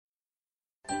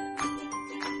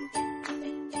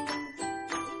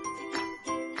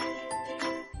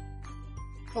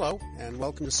Hello, and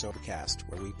welcome to Sobercast,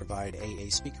 where we provide AA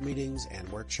speaker meetings and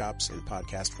workshops in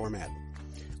podcast format.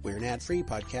 We're an ad-free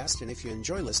podcast, and if you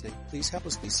enjoy listening, please help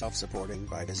us be self-supporting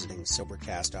by visiting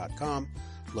Sobercast.com,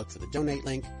 look for the donate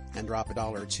link, and drop $1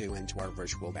 or $2 into our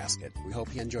virtual basket. We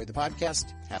hope you enjoy the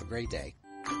podcast. Have a great day.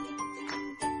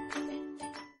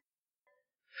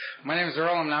 My name is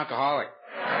Earl. I'm an alcoholic.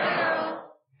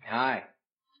 Hi.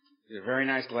 These are very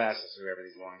nice glasses, whoever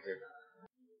these belong to.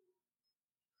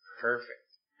 Perfect.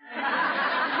 I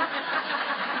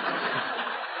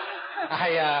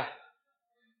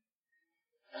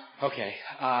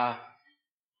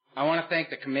want to thank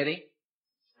the committee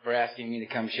for asking me to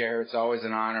come share. It's always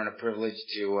an honor and a privilege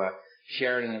to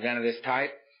share at an event of this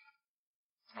type.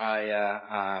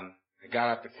 I got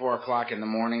up at 4 o'clock in the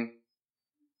morning,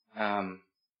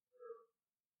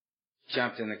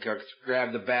 jumped in the car,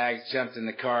 grabbed the bags, jumped in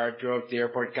the car, drove to the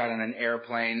airport, got on an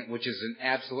airplane, which is an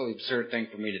absolutely absurd thing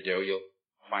for me to do. You'll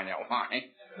find out why.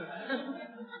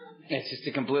 It's just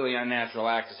a completely unnatural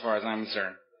act as far as I'm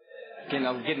concerned.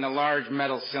 Getting a large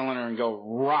metal cylinder and go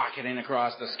rocketing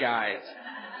across the sky.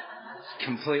 It's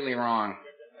completely wrong.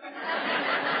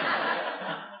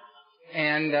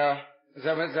 And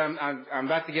I'm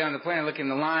about to get on the plane, I look in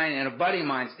the line, and a buddy of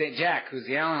mine, Jack, who's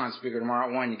the al-anon speaker tomorrow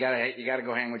at 1, you gotta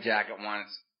go hang with Jack at 1.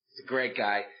 It's a great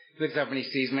guy. He looks up and he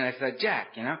sees me, and I said,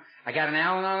 Jack, I got an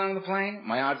al-anon on the plane.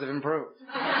 My odds have improved.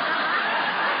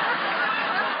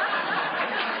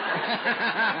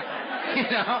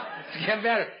 It's getting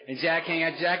better. And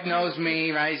Jack knows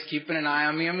me, right? He's keeping an eye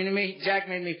on me. Jack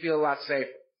made me feel a lot safer.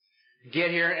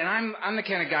 Get here, and I'm the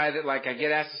kind of guy that, like, I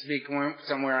get asked to speak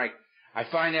somewhere, I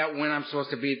find out when I'm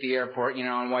supposed to be at the airport,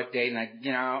 on what date, and I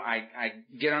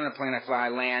get on the plane, I fly, I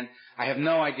land. I have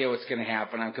no idea what's going to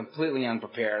happen. I'm completely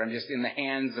unprepared. I'm just in the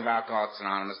hands of Alcoholics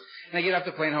Anonymous. And I get off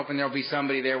the plane hoping there'll be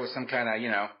somebody there with some kind of,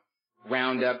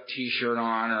 Roundup t-shirt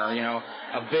on, or,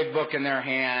 a big book in their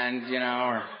hand,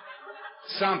 or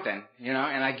something, and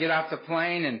I get off the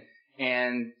plane,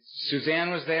 and Suzanne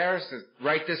was there, so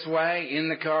right this way, in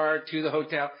the car, to the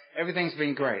hotel. Everything's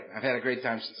been great. I've had a great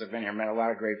time since I've been here. Met a lot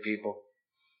of great people.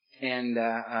 And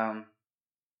I'm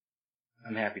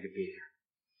happy to be here.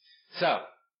 So, I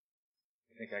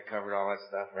think I covered all that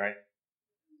stuff, right?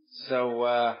 So,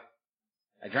 I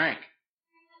drank.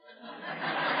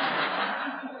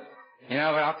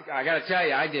 But I got to tell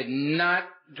you, I did not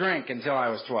drink until I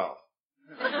was 12.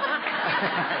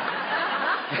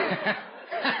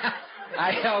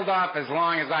 I held off as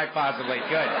long as I possibly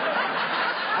could.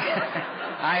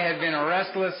 I had been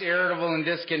restless, irritable, and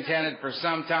discontented for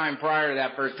some time prior to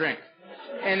that first drink.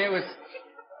 And it was,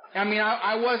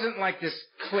 I wasn't like this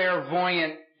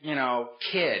clairvoyant,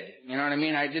 kid. You know what I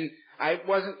mean? I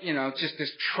wasn't, just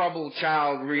this troubled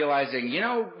child realizing,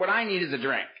 what I need is a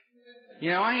drink.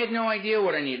 I had no idea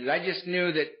what I needed. I just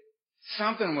knew that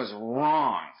something was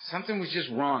wrong. Something was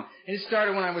just wrong. And it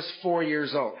started when I was 4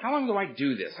 years old. How long do I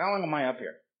do this? How long am I up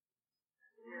here?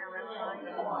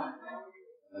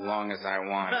 As long as I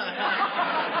want.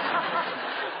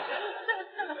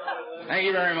 Thank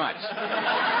you very much.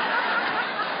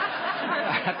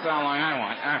 That's how long I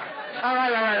want. All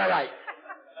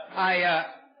right.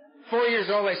 4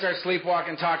 years old, I started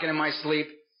sleepwalking, talking in my sleep.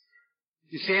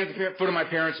 You stand at the foot of my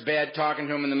parents' bed, talking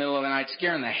to them in the middle of the night,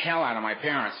 scaring the hell out of my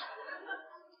parents.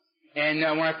 And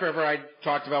whenever I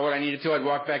talked about what I needed to, I'd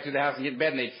walk back to the house and get in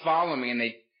bed, and they'd follow me, and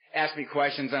they'd ask me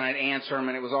questions, and I'd answer them,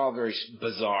 and it was all very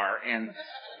bizarre. And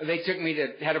they took me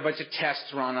had a bunch of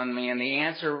tests run on me, and the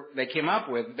answer they came up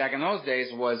with back in those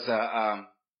days was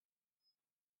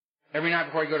every night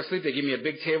before I go to sleep, they give me a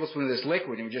big tablespoon of this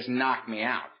liquid, and it would just knock me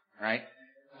out, right?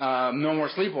 No more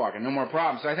sleepwalking, no more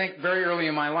problems. So I think very early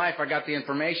in my life, I got the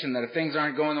information that if things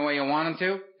aren't going the way you want them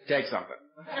to, take something.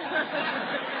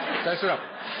 So I sort of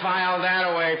filed that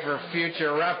away for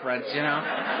future reference,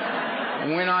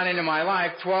 Went on into my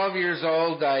life. 12 years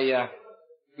old,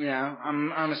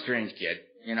 I'm a strange kid,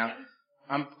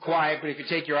 I'm quiet, but if you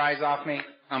take your eyes off me,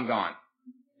 I'm gone,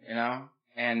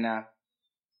 And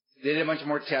they did a bunch of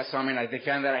more tests on me, and they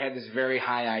found that I had this very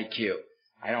high IQ.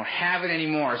 I don't have it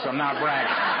anymore, so I'm not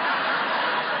bragging.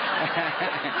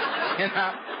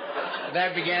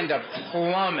 That began to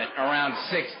plummet around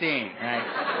 16, right?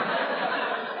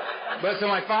 But so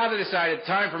my father decided,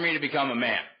 time for me to become a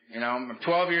man. I'm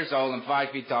 12 years old, I'm 5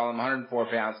 feet tall, I'm 104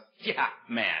 pounds. Yeah,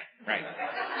 man, right?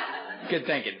 Good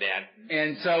thinking, Dad.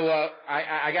 And so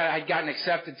I'd gotten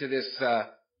accepted to this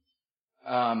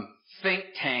think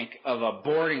tank of a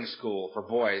boarding school for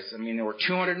boys. There were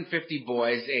 250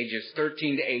 boys, ages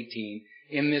 13 to 18,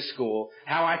 in this school.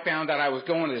 How I found out I was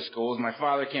going to this school is my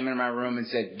father came into my room and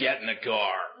said, "Get in the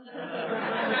car."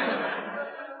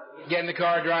 Get in the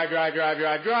car, drive.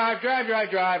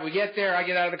 We get there, I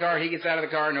get out of the car, he gets out of the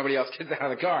car, nobody else gets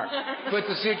out of the car. Puts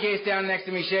the suitcase down next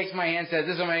to me, shakes my hand, says,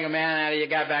 "This will make a man out of you."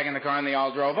 Got back in the car and they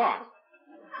all drove off.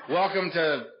 Welcome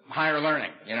to higher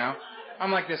learning, you know?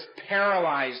 I'm like this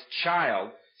paralyzed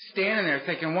child standing there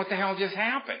thinking, what the hell just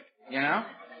happened, you know?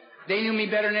 They knew me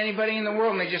better than anybody in the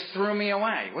world, and they just threw me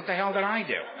away. What the hell did I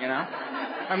do, you know?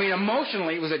 I mean,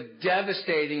 emotionally, it was a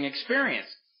devastating experience.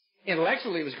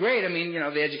 Intellectually, it was great. I mean, you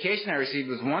know, the education I received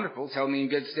was wonderful. It's held me in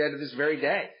good stead to this very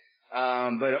day. You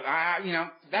know,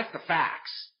 that's the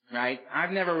facts, right? I've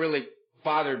never really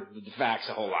bothered with the facts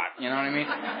a whole lot, you know what I mean?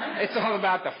 It's all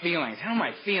about the feelings. How am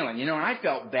I feeling, you know? And I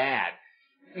felt bad.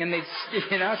 And they,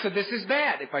 you know, so this is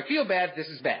bad. If I feel bad, this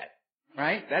is bad,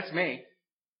 right? That's me.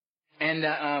 And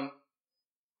I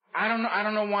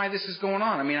don't know why this is going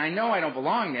on. I mean, I know I don't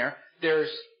belong there. There's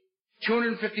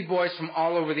 250 boys from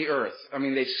all over the earth. I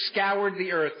mean, they've scoured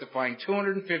the earth to find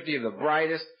 250 of the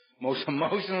brightest, most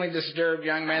emotionally disturbed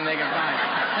young men they can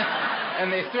find.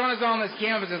 And they've thrown us all on this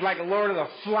campus. It's like a Lord of the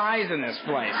Flies in this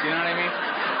place. You know what I mean?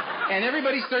 And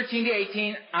everybody's 13 to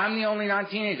 18. I'm the only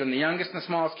non-teenager. I'm the youngest and the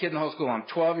smallest kid in the whole school. I'm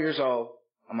 12 years old.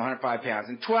 I'm 105 pounds.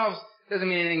 And 12 doesn't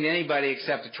mean anything to anybody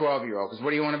except a 12-year-old. Because what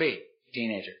do you want to be?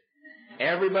 Teenager.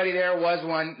 Everybody there was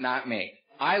one, not me.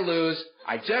 I lose.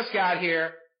 I just got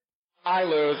here. I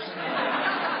lose.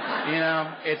 You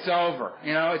know, it's over.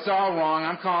 You know, it's all wrong.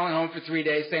 I'm calling home for 3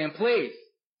 days saying, please,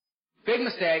 big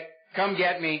mistake, come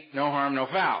get me, no harm, no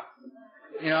foul.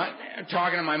 You know, I'm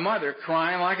talking to my mother,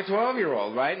 crying like a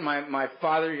 12-year-old, right? And my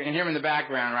father, you can hear him in the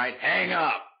background, right? Hang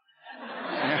up.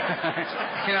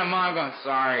 You know, Mom going,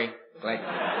 sorry. Like,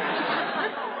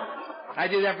 I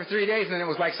did that for 3 days, and it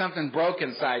was like something broke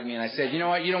inside me, and I said, you know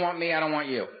what, you don't want me, I don't want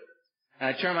you.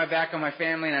 And I turned my back on my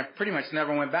family, and I pretty much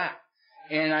never went back.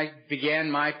 And I began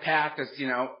my path as, you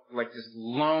know, like this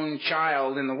lone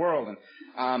child in the world. And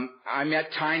I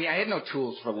met Tiny. I had no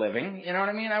tools for living. You know what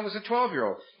I mean? I was a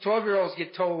 12-year-old. 12-year-olds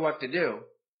get told what to do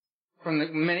from the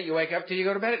minute you wake up till you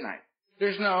go to bed at night.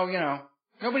 There's no, you know,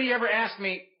 nobody ever asked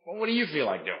me, well, what do you feel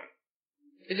like doing?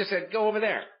 They just said, go over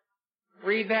there.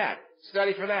 Read that.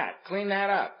 Study for that. Clean that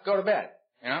up. Go to bed.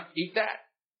 You know, eat that.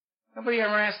 Nobody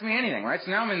ever asked me anything, right?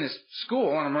 So now I'm in this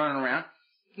school and I'm running around.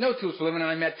 No tools for living,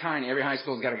 and I met Tiny. Every high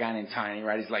school's got a guy named Tiny,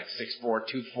 right? He's like 6'4",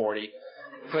 240.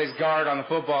 Plays guard on the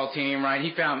football team, right? I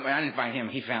didn't find him,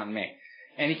 he found me.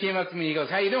 And he came up to me and he goes,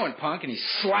 how you doing, punk? And he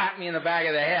slapped me in the back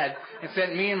of the head and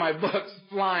sent me and my books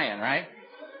flying, right?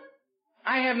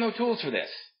 I have no tools for this,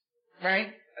 right?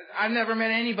 I've never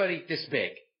met anybody this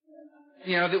big,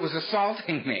 you know, that was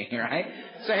assaulting me, right?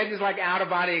 So I had this like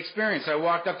out-of-body experience. So I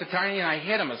walked up to Tiny and I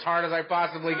hit him as hard as I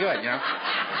possibly could, you know?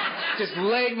 Just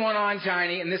laid one on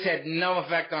Tiny, and this had no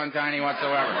effect on Tiny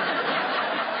whatsoever.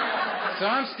 So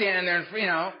I'm standing there, and, you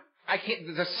know,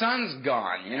 the sun's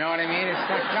gone, you know what I mean? It's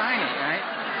like Tiny, right?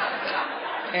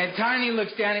 And Tiny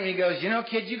looks down at me and he goes, you know,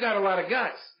 kid, you got a lot of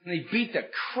guts. And he beat the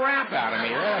crap out of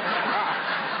me.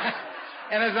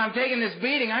 And as I'm taking this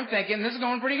beating, I'm thinking, this is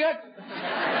going pretty good.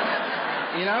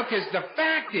 You know, because the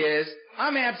fact is,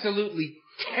 I'm absolutely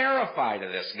terrified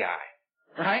of this guy,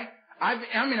 right?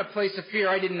 I'm in a place of fear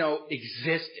I didn't know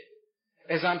existed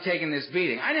as I'm taking this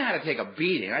beating. I know how to take a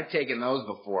beating. I've taken those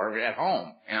before at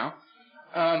home, you know.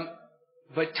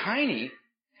 But Tiny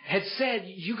had said,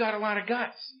 you got a lot of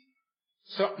guts.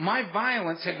 So my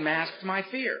violence had masked my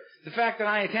fear. The fact that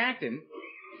I attacked him,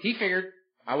 he figured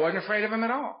I wasn't afraid of him at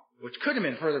all, which could have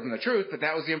been further from the truth, but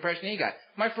that was the impression he got.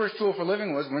 My first tool for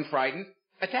living was, when frightened,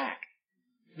 attack.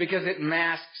 Because it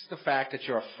masks the fact that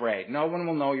you're afraid. No one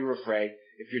will know you're afraid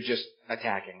if you're just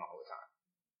attacking all the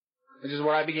time. Which is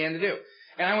what I began to do.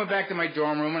 And I went back to my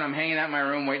dorm room, and I'm hanging out in my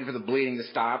room waiting for the bleeding to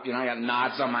stop. You know, I got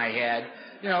knots on my head.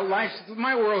 You know,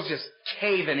 my world's just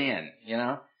caving in, you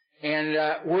know. And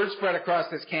word spread across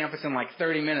this campus in like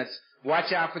 30 minutes.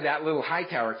 Watch out for that little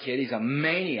Hightower kid. He's a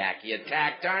maniac. He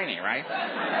attacked Tiny, right?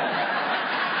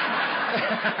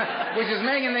 Which is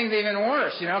making things even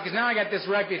worse, you know, because now I got this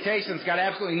reputation that's got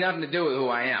absolutely nothing to do with who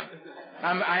I am.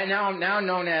 I'm now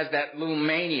known as that little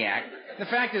maniac. The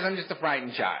fact is, I'm just a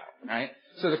frightened child, right?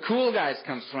 So the cool guys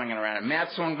come swinging around, and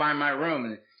Matt swung by my room,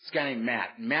 and this guy named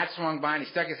Matt. And Matt swung by, and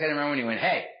he stuck his head in my room, and he went,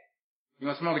 hey, you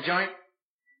want to smoke a joint?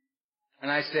 And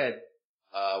I said,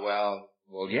 well,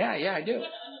 yeah, I do.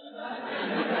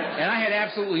 And I had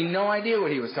absolutely no idea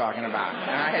what he was talking about.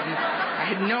 And I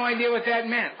had no idea what that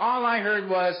meant. All I heard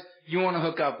was, you want to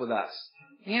hook up with us?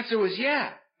 The answer was,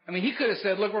 yeah. I mean, he could have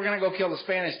said, look, we're going to go kill the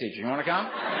Spanish teacher. You want to come?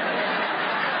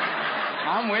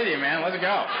 I'm with you, man. Let's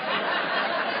go.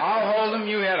 I'll hold him,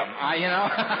 you hit him. You know?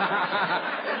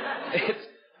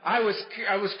 I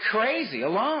was crazy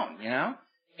alone, you know?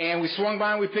 And we swung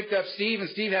by and we picked up Steve, and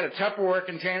Steve had a Tupperware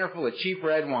container full of cheap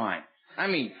red wine. I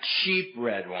mean, cheap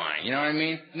red wine. You know what I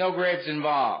mean? No grapes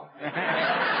involved.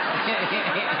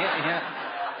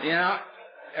 You know,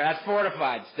 that's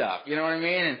fortified stuff. You know what I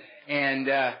mean? And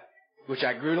which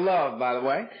I grew to love, by the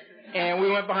way. And we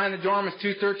went behind the dorm as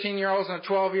 2 13-year-olds and a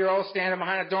 12-year-old standing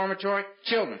behind a dormitory.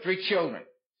 Children, 3 children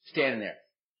standing there.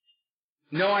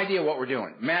 No idea what we're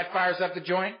doing. Matt fires up the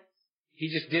joint. He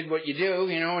just did what you do,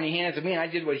 you know, and he handed it to me, and I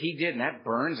did what he did, and that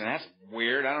burns, and that's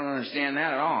weird. I don't understand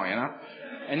that at all, you know.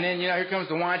 And then, you know, here comes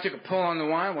the wine. Took a pull on the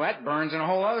wine. Well, that burns in a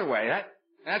whole other way.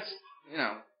 That's, you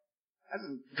know, that's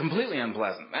completely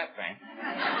unpleasant, that thing.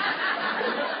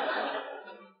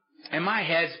 And my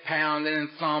head's pounding and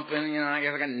thumping, you know, I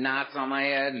guess I got knots on my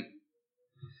head, and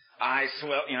eyes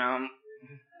swell, you know.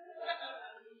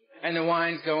 And the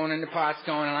wine's going and the pot's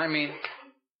going, and I mean,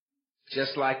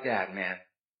 just like that, man.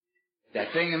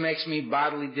 That thing that makes me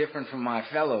bodily different from my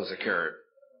fellows occurred.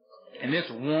 And this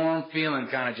warm feeling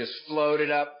kind of just floated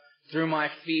up through my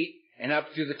feet and up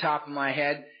through the top of my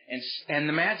head. And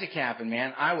the magic happened,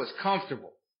 man. I was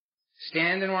comfortable.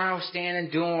 Standing where I was standing,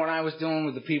 doing what I was doing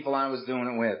with the people I was doing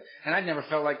it with. And I'd never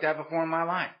felt like that before in my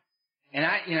life. And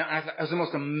it was the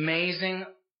most amazing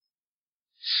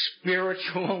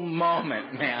spiritual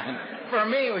moment, man. For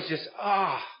me, it was just,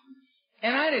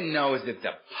 And I didn't know, is it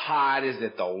the pot? Is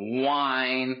it the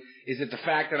wine? Is it the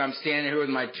fact that I'm standing here with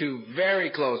my 2 very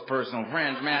close personal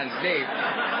friends, Matt and Steve?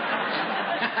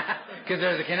 Because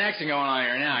there's a connection going on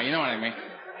here now, you know what I mean?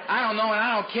 I don't know, and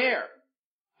I don't care.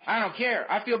 I don't care.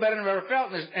 I feel better than I've ever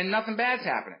felt, and nothing bad's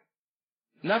happening.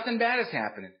 Nothing bad is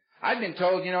happening. I've been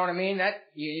told, you know what I mean, that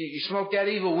you smoke that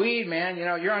evil weed, man, you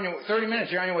know, you're on your 30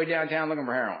 minutes, you're on your way downtown looking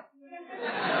for heroin.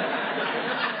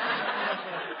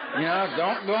 You know,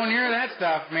 don't go near that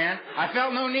stuff, man. I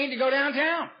felt no need to go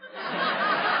downtown.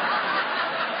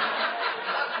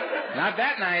 Not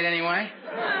that night, anyway.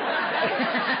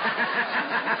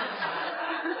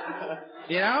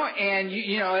 You know, and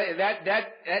you know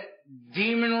that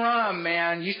demon rum,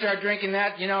 man. You start drinking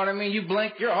that, you know what I mean? You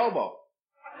blink, you're a hobo.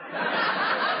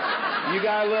 You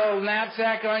got a little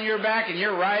knapsack on your back, and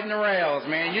you're riding the rails,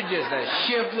 man. You're just a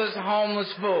shiftless,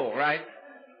 homeless fool, right?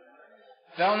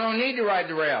 Felt no need to ride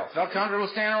the rail. Felt comfortable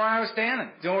standing where I was standing,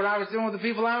 doing what I was doing with the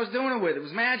people I was doing it with. It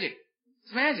was magic.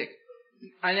 It's magic.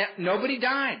 Nobody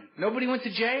died. Nobody went to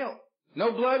jail.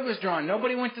 No blood was drawn.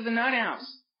 Nobody went to the nut house.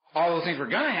 All those things were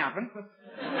going to happen. But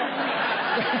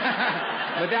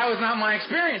that was not my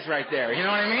experience right there. You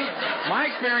know what I mean? My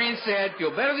experience said,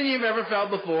 feel better than you've ever felt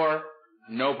before.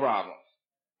 No problem.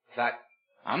 Thought,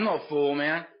 I'm no fool,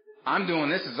 man. I'm doing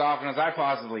this as often as I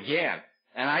possibly can.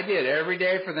 And I did every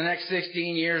day for the next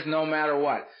 16 years, no matter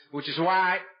what. Which is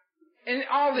why, and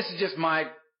all this is just my,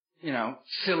 you know,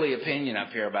 silly opinion up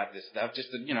here about this stuff.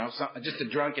 Just a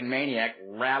drunken maniac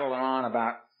rattling on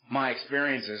about my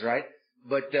experiences, right?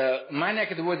 But my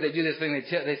neck of the woods, they do this thing.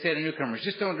 They say to newcomers,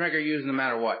 just don't drink or use no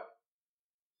matter what.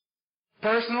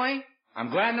 Personally, I'm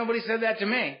glad nobody said that to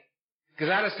me, because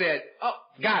I'd have said, oh,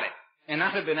 got it, and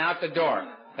I'd have been out the door.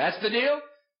 That's the deal?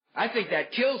 I think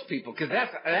that kills people, because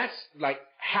that's like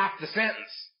half the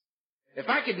sentence. If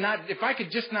I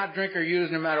could just not drink or use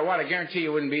no matter what, I guarantee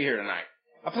you wouldn't be here tonight.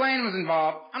 A plane was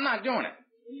involved. I'm not doing it.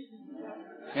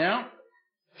 You know?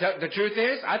 The truth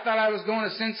is, I thought I was going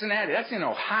to Cincinnati. That's in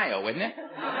Ohio, isn't it?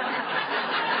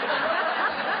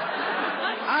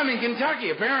 I'm in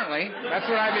Kentucky, apparently. That's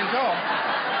what I've been told.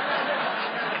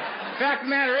 Fact of the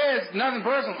matter is, nothing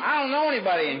personal. I don't know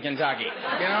anybody in Kentucky.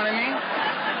 You know what I mean?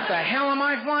 What the hell am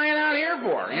I flying out here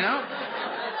for, you know?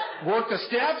 Work the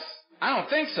steps? I don't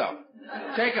think so.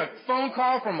 Take a phone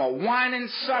call from a whining,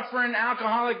 suffering,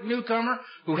 alcoholic newcomer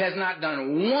who has not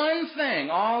done one thing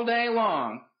all day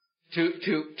long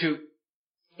to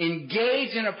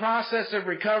engage in a process of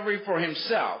recovery for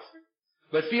himself,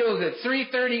 but feels that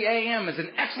 3:30 a.m. is an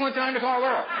excellent time to call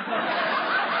Earl.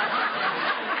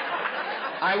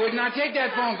 I would not take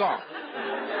that phone call.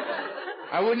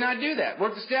 I would not do that.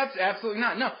 Work the steps? Absolutely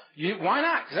not. No. Why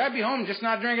not? Because I'd be home just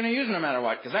not drinking or using no matter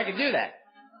what, because I could do that.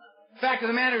 Fact of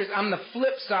the matter is, I'm the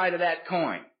flip side of that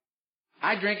coin.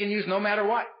 I drink and use no matter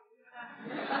what.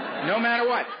 No matter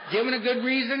what. Given a good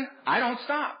reason, I don't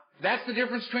stop. That's the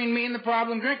difference between me and the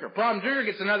problem drinker. Problem drinker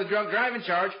gets another drunk driving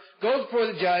charge, goes before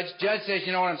the judge. Judge says,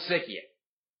 you know what, I'm sick of you.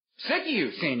 Sick of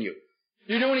you, seeing you.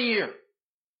 You're doing a year.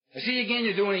 I see you again,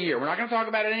 you're doing a year. We're not going to talk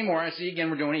about it anymore. I see you again,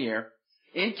 we're doing a year.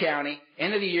 In county,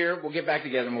 end of the year, we'll get back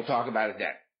together and we'll talk about it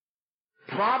then.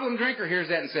 Problem drinker hears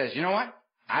that and says, you know what?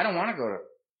 I don't want to go to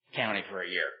county for a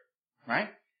year. Right?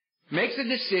 Makes a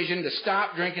decision to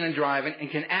stop drinking and driving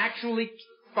and can actually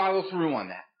follow through on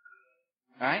that.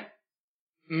 Right?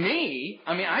 me,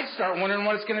 I mean, I'd start wondering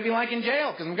what it's going to be like in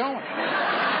jail, because I'm going.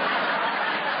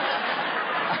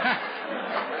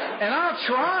 And I'll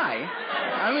try.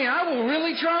 I mean, I will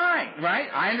really try, right?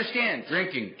 I understand.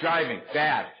 Drinking, driving,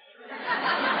 bad.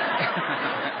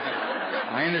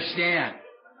 I understand.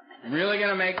 I'm really going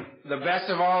to make the best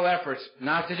of all efforts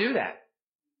not to do that.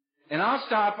 And I'll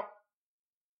stop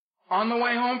on the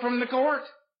way home from the court.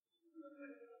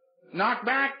 Knock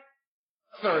back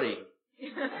 30.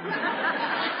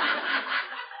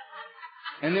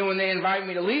 And then when they invite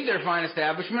me to leave their fine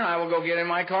establishment, I will go get in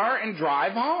my car and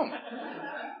drive home.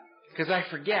 Because I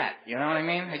forget, you know what I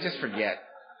mean? I just forget.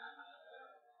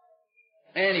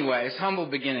 Anyways, humble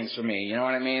beginnings for me, you know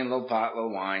what I mean? A little pot, a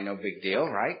little wine, no big deal,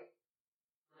 right?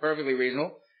 Perfectly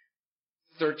reasonable.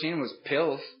 13 was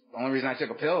pills. The only reason I took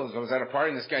a pill was I was at a party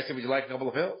and this guy said, would you like a couple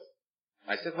of pills?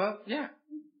 I said, well, yeah.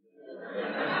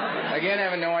 Again,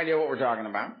 having no idea what we're talking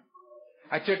about.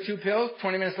 I took 2 pills.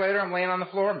 20 minutes later, I'm laying on the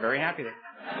floor. I'm very happy there.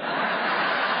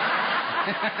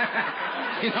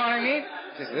 You know what I mean?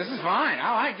 Just, this is fine.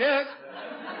 I like this.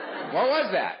 What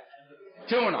was that?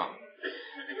 2 and all.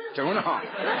 2 and all.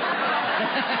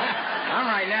 I'm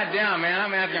writing that down, man.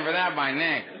 I'm asking for that by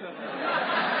name.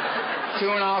 2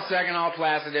 and all, second all,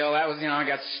 Placidil. That was, you know, I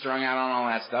got strung out on all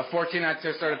that stuff. 14, I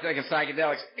started taking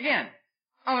psychedelics. Again,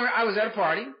 I was at a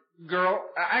party. Girl,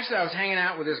 actually, I was hanging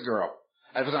out with this girl.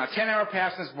 I was on a 10-hour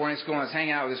pass in this boarding school, and I was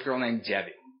hanging out with this girl named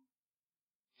Debbie.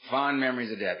 Fond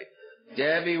memories of Debbie.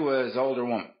 Debbie was an older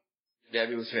woman.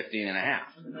 Debbie was 15 and a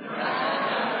half.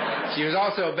 She was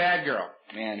also a bad girl.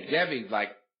 Man, Debbie,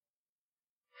 like,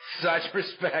 such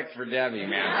respect for Debbie,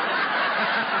 man.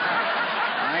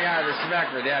 I got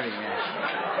respect for Debbie, man.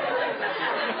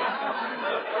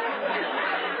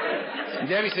 And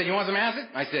Debbie said, you want some acid?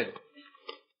 I said,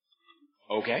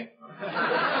 okay.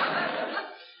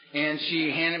 And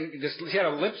she handed me this, she had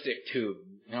a lipstick tube,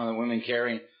 you know, that women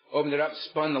carry, and opened it up,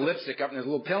 spun the lipstick up, and there's a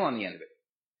little pill on the end of it.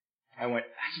 I went,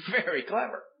 that's very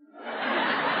clever.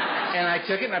 And I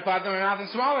took it, and I popped it in my mouth and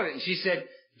swallowed it. And she said,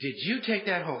 did you take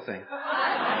that whole thing?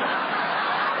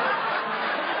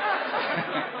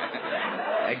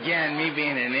 Again, me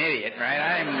being an idiot, right?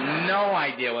 I have no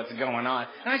idea what's going on.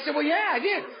 And I said, well, yeah, I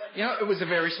did. You know, it was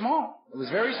very small. It was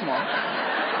very small.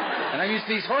 And I used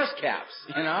these horse caps,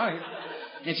 you know.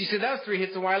 And she said, that was 3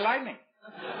 hits of white lightning.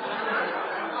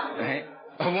 Right?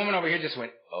 A woman over here just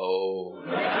went, oh.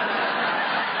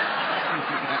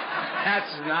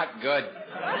 That's not good.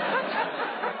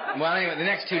 Well, anyway, the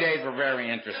next 2 days were very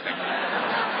interesting.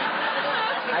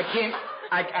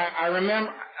 I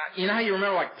remember, you know how you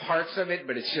remember like parts of it,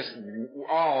 but it's just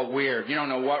all weird. You don't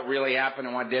know what really happened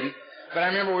and what didn't. But I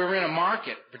remember we were in a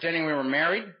market pretending we were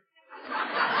married. And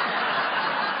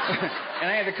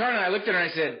I had the card and I looked at her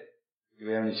and I said, do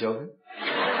we have any children?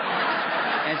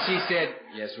 And she said,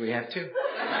 yes, we have 2.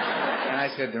 And I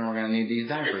said, then we're going to need these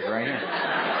diapers right here.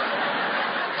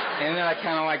 And then I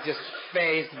kind of like just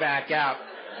phased back out.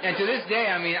 And to this day,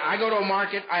 I mean, I go to a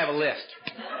market, I have a list.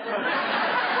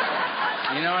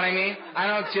 You know what I mean? I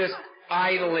don't just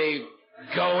idly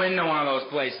go into one of those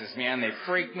places, man. They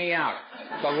freak me out.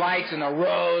 The lights and the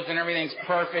rows and everything's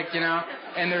perfect, you know?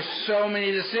 And there's so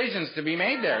many decisions to be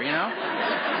made there, you know?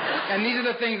 And these are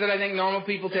the things that I think normal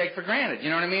people take for granted, you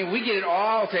know what I mean? We get it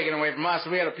all taken away from us, so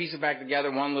we got to piece it back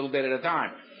together one little bit at a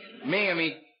time. Me, I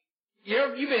mean,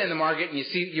 you've been in the market and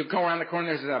you go around the corner,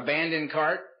 there's an abandoned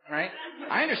cart, right?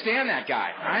 I understand that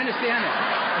guy. I understand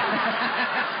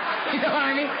that. You know what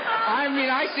I mean?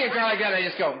 I see a car like that, I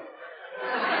just go.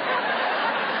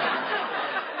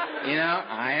 You know,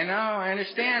 I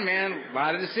understand, man. A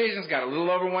lot of decisions, got a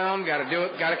little overwhelmed, got to do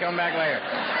it, got to come back later.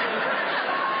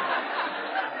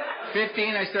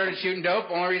 15, I started shooting dope.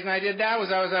 Only reason I did that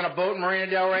was I was on a boat in Marina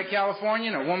Del Rey,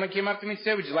 California, and a woman came up to me and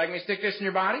said, would you like me to stick this in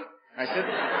your body? I said,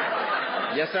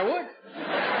 yes, I would.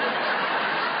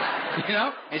 You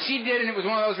know? And she did, and it was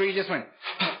one of those where you just went,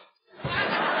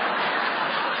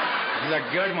 it was a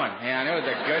good one, man. It was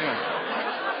a good one.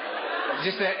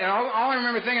 Just that, and all I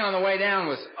remember thinking on the way down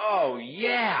was, oh,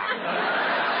 yeah.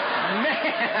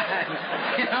 Man.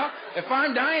 You know, if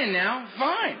I'm dying now,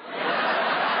 fine.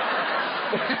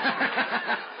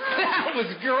 That was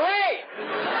great.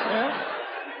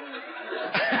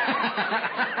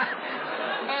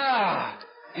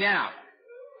 Now,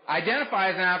 identify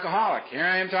as an alcoholic. Here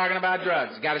I am talking about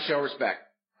drugs. Got to show respect.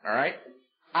 All right?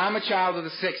 I'm a child of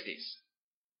the 60s.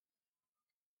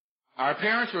 Our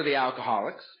parents were the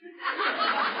alcoholics.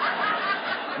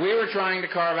 We were trying to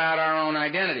carve out our own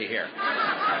identity here.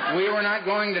 We were not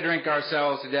going to drink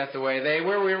ourselves to death the way they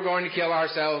were. We were going to kill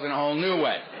ourselves in a whole new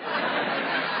way.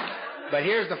 But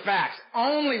here's the facts.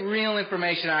 Only real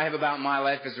information I have about my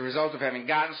life is the result of having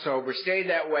gotten sober, stayed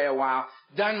that way a while,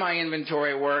 done my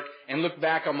inventory work, and looked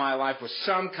back on my life with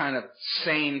some kind of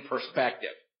sane perspective.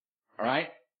 All right?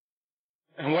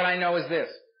 And what I know is this.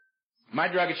 My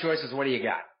drug of choice is, what do you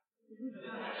got?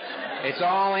 It's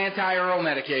all anti-Earl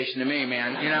medication to me,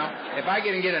 man. You know, if I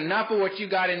can get enough of what you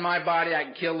got in my body, I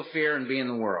can kill the fear and be in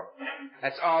the world.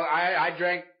 That's all. I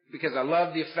drank because I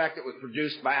love the effect that was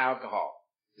produced by alcohol.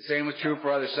 The same was true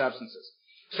for other substances.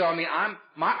 So, I mean,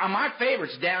 my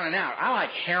favorite's down and out. I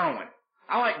like heroin.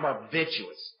 I like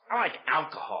barbiturates. I like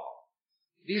alcohol.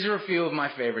 These are a few of my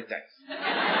favorite things.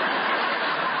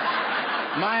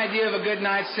 My idea of a good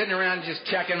night sitting around just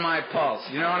checking my pulse.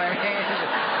 You know what I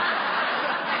mean?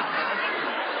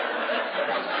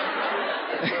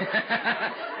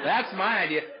 That's my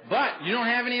idea. But you don't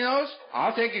have any of those?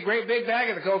 I'll take a great big bag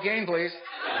of the cocaine, please.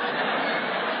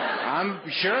 I'm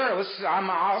sure.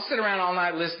 I'll sit around all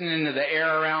night listening to the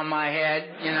air around my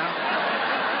head, you know.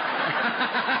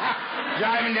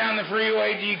 Driving down the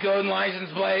freeway, decoding license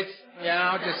plates, you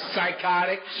know, just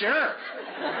psychotic. Sure.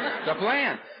 The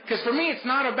plan. Because for me, it's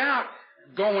not about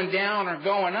going down or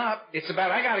going up. It's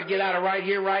about, I got to get out of right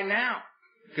here, right now.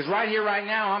 Because right here, right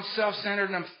now, I'm self-centered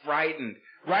and I'm frightened.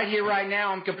 Right here, right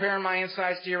now, I'm comparing my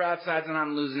insides to your outsides and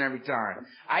I'm losing every time.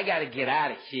 I got to get out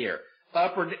of here.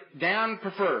 Up or down,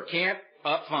 prefer. Can't?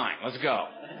 Up, fine. Let's go.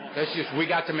 We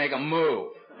got to make a move,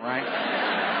 right?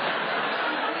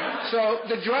 So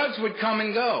the drugs would come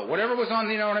and go. Whatever was on,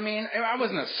 you know what I mean? I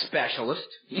wasn't a specialist.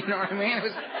 You know what I mean? It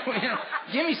was, you know,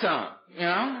 give me some, you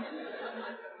know?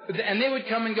 And they would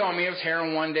come and go. I mean, it was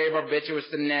heroin one day, barbiturates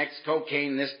the next,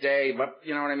 cocaine this day, but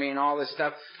you know what I mean? All this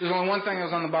stuff. There's only one thing that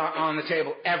was on the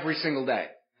table every single day.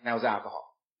 And that was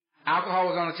alcohol. Alcohol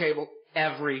was on the table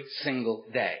every single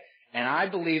day. And I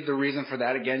believe the reason for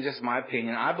that, again, just my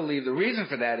opinion, I believe the reason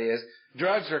for that is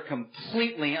drugs are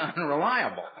completely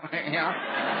unreliable. You know?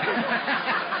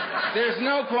 There's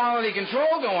no quality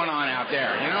control going on out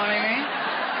there. You know what I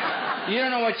mean? You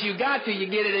don't know what you got till you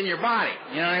get it in your body.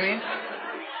 You know what I mean?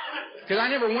 Because I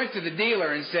never went to the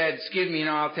dealer and said, excuse me, you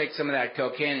know, I'll take some of that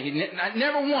cocaine.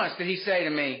 Never once did he say to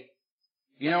me,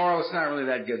 you know, Earl, it's not really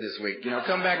that good this week. You know,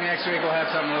 come back next week, we'll have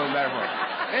something a little better for you.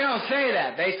 They don't say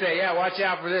that. They say, yeah, watch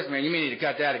out for this, man. You may need to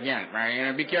cut that again, right? You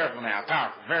know, be careful now.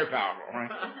 Powerful, very powerful,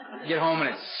 right? Get home and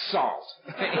it's salt.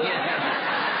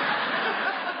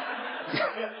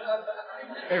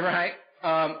 Right?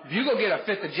 If you go get a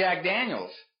fifth of Jack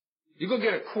Daniels, you go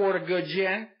get a quart of good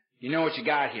gin, you know what you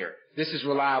got here. This is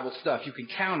reliable stuff. You can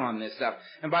count on this stuff.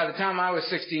 And by the time I was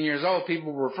 16 years old,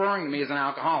 people were referring to me as an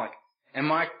alcoholic. And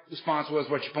my response was,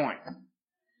 what's your point?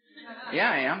 Yeah,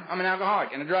 I am. I'm an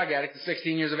alcoholic and a drug addict at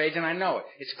 16 years of age, and I know it.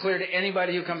 It's clear to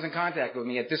anybody who comes in contact with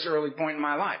me at this early point in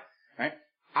my life, right?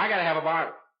 I gotta have a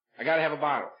bottle. I gotta have a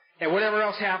bottle. And whatever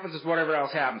else happens is whatever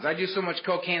else happens. I do so much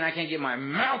cocaine I can't get my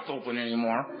mouth open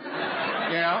anymore.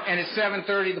 You know? And it's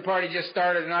 7:30, the party just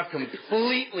started, and I've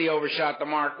completely overshot the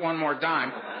mark one more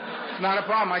time. Not a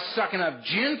problem. I suck enough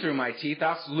gin through my teeth,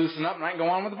 I'll loosen up and I can go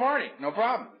on with the party. No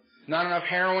problem. Not enough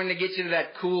heroin to get you to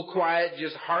that cool, quiet,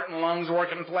 just heart and lungs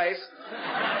working place.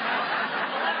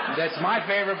 That's my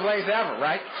favorite place ever,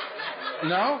 right?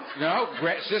 No.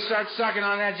 Just start sucking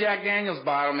on that Jack Daniels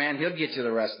bottle, man. He'll get you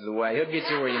the rest of the way. He'll get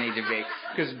you where you need to be.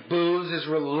 Because booze is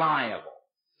reliable.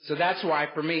 So that's why,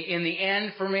 for me, in the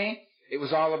end, for me, it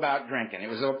was all about drinking. It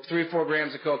was 3 or 4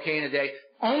 grams of cocaine a day,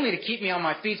 only to keep me on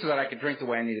my feet so that I could drink the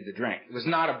way I needed to drink. It was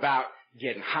not about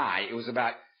getting high. It was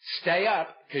about stay up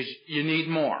because you need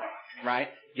more, right?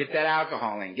 Get that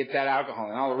alcohol in.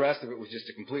 All the rest of it was just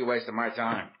a complete waste of my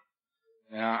time.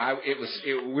 You know,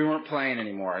 we weren't playing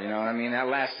anymore. You know what I mean? That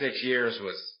last 6 years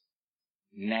was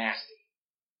nasty.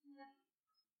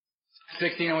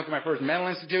 16, I went to my first mental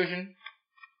institution.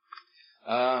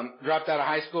 Dropped out of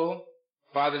high school.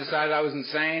 Father decided I was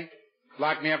insane.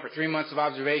 Locked me up for 3 months of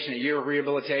observation, a year of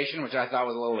rehabilitation, which I thought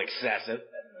was a little excessive.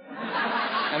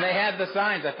 And they had the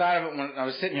signs. I thought of it when I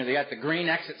was sitting here. They got the green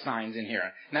exit signs in here.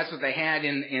 And that's what they had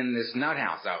in this nut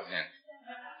house I was in.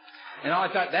 And all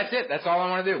I thought, that's it. That's all I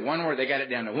want to do. One word. They got it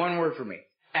down to one word for me.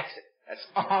 Exit. That's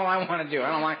all I want to do.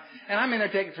 I don't like, and I'm in there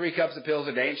taking 3 cups of pills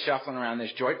a day and shuffling around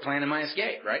this joint, planning my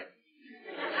escape, right?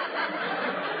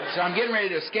 So I'm getting ready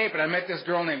to escape, and I met this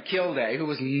girl named Kilday who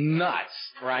was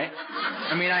nuts, right?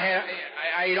 I mean, I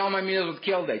ate all my meals with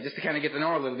Kilday just to kind of get to know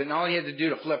her a little bit, and all he had to do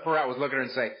to flip her out was look at her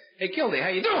and say, hey, Kilday, how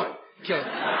you doing? Kilday.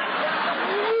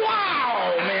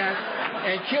 Wow, man.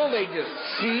 And Kilday just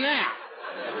snapped.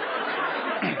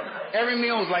 Every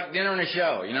meal was like dinner and a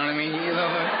show, you know what I mean?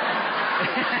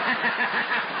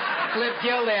 Flip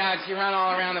Kilday out, she run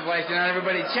all around the place, you know,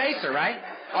 everybody chase her, right?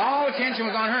 All attention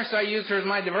was on her, so I used her as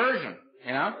my diversion,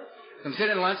 you know? So I'm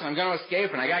sitting at lunch, and I'm going to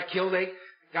escape, and I got killed.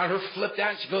 Got her flipped out,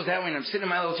 and she goes that way, and I'm sitting in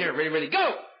my little chair, ready, go! You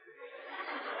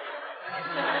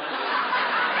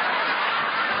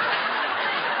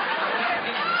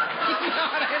know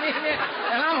what I mean?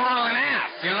 And I'm hauling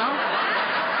ass, you know?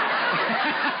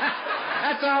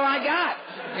 That's all I got.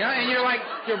 You know, and you're like,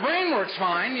 your brain works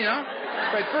fine, you know?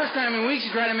 But first time in weeks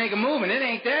you try to make a move, and it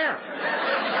ain't there.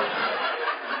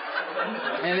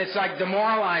 And it's like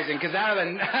demoralizing, because out of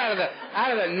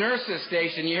the nurse's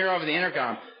station, you hear over the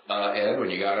intercom, Ed, when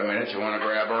you got a minute, you want to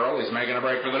grab Earl? He's making a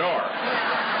break for the door.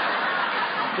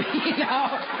 You know?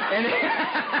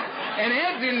 And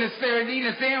Ed's in the stairs eating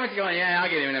a sandwich going, yeah, I'll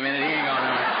get him in a minute. He ain't going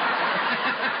nowhere.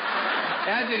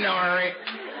 Ed's in no hurry.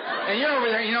 And you're over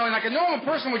there, you know, and like a normal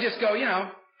person would just go, you know,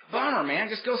 bummer, man,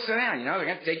 just go sit down. You know, they're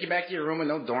going to take you back to your room with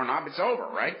no doorknob. It's over,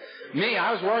 right? Me,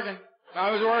 I was working.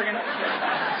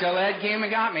 Till Ed came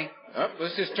and got me. Oh,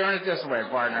 let's just turn it this way,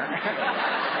 partner.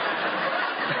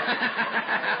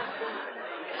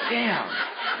 Damn.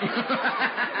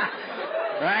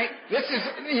 Right? This is,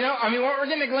 you know, I mean, what we're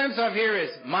getting a glimpse of here is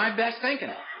my best thinking.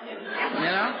 You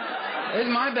know? This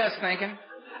is my best thinking.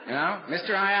 You know?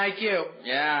 Mr. High IQ.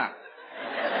 Yeah.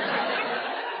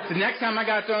 The next time I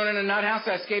got thrown in a nut house,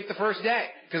 I escaped the first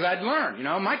day. Because I'd learned, you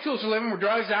know, my tools for living were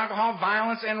drugs, alcohol,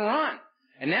 violence, and run.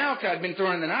 And now, because I'd been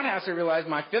thrown in the nut house, I realized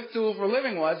my fifth tool for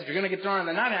living was, if you're going to get thrown in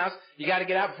the nut house, you got to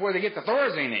get out before they get the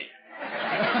Thorazine.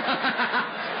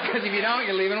 Because if you don't,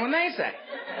 you're leaving when they say.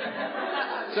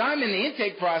 So I'm in the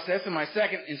intake process in my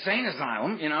second insane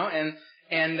asylum, you know, and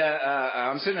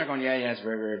I'm sitting there going, yeah, it's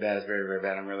very, very bad. It's very, very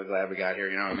bad. I'm really glad we got here.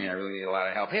 You know what I mean? I really need a lot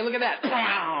of help. Hey, look at that.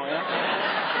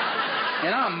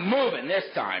 And I'm moving this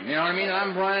time, you know what I mean? And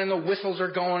I'm running, the whistles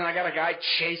are going, and I got a guy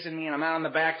chasing me, and I'm out on the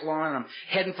back lawn, and I'm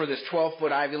heading for this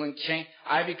 12-foot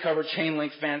ivy-covered chain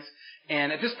link fence.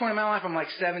 And at this point in my life, I'm like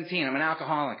 17. I'm an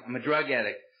alcoholic. I'm a drug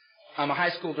addict. I'm a high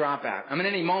school dropout. I'm at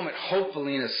any moment,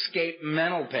 hopefully, an escaped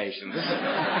mental patient. This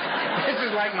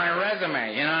is like my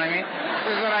resume, you know what I mean?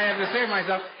 This is what I have to say for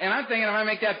myself. And I'm thinking if I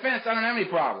make that fence, I don't have any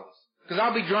problems. Because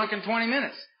I'll be drunk in 20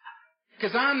 minutes.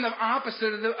 Because I'm the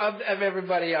opposite of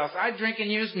everybody else. I drink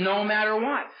and use no matter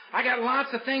what. I got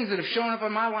lots of things that have shown up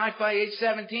in my life by age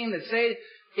 17 that say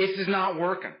this is not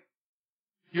working.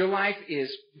 Your life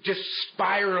is just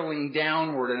spiraling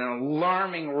downward at an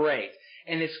alarming rate.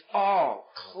 And it's all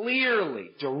clearly,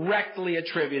 directly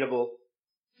attributable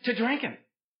to drinking.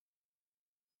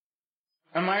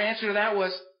 And my answer to that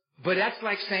was, but that's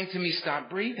like saying to me,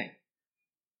 stop breathing.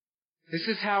 This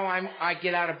is how I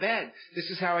get out of bed. This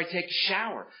is how I take a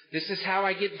shower. This is how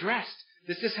I get dressed.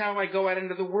 This is how I go out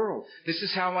into the world. This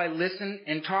is how I listen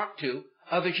and talk to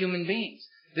other human beings.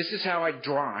 This is how I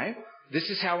drive. This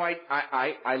is how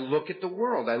I look at the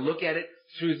world. I look at it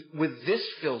with this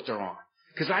filter on.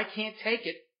 Because I can't take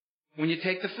it when you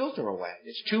take the filter away.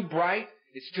 It's too bright.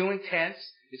 It's too intense.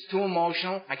 It's too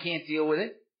emotional. I can't deal with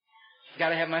it. Got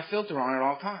to have my filter on at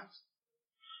all times.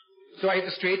 So I hit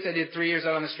the streets. I did 3 years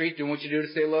out on the street doing what you do to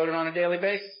stay loaded on a daily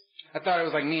basis. I thought it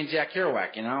was like me and Jack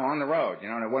Kerouac, you know, on the road, you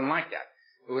know, and it wasn't like that.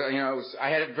 I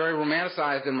had it very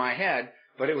romanticized in my head,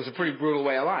 but it was a pretty brutal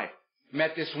way of life.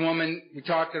 Met this woman. We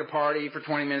talked at a party for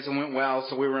 20 minutes and went well,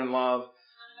 so we were in love.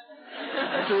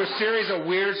 Through a series of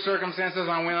weird circumstances,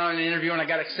 I went on an interview and I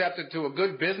got accepted to a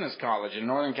good business college in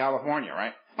Northern California,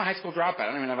 right? I'm a high school dropout. I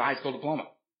don't even have a high school diploma.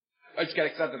 I just got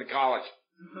accepted to college.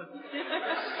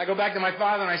 I go back to my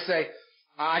father and I say,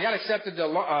 I got accepted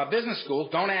to business school.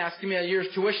 Don't ask. Give me a year's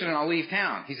tuition and I'll leave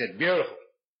town. He said, beautiful.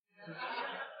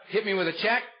 Hit me with a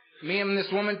check. Me and this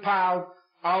woman piled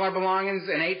all our belongings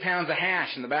and 8 pounds of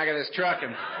hash in the back of this truck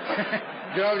and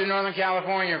drove to Northern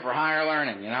California for higher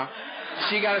learning, you know.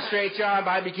 She got a straight job.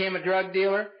 I became a drug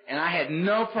dealer, and I had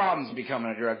no problems becoming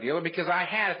a drug dealer because I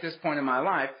had, at this point in my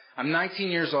life, I'm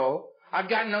 19 years old. I've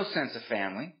got no sense of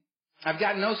family. I've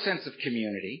got no sense of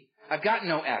community. I've got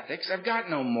no ethics. I've got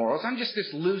no morals. I'm just this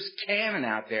loose cannon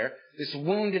out there, this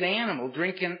wounded animal,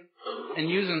 drinking and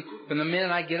using from the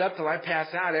minute I get up till I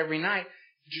pass out every night,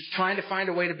 just trying to find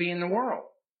a way to be in the world.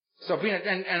 So being,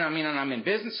 and I'm in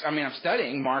business. I'm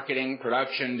studying marketing,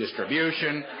 production,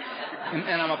 distribution,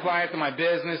 and I'm applying it to my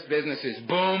business. Business is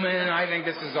booming. I think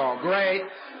this is all great.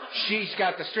 She's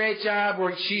got the straight job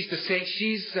where it's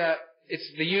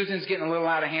the using's getting a little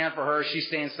out of hand for her. She's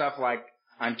saying stuff like,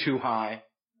 I'm too high,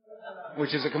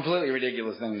 which is a completely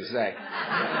ridiculous thing to say.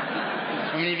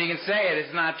 I mean, if you can say it,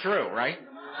 it's not true, right?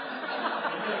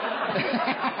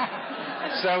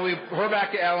 So we're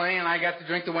back to L.A., and I got to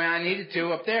drink the way I needed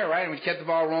to up there, right? And we kept the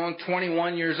ball rolling.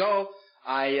 21 years old,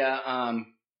 I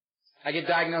get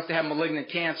diagnosed to have malignant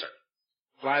cancer.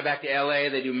 Fly back to L.A.,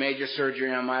 they do major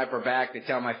surgery on my upper back. They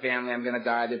tell my family I'm going to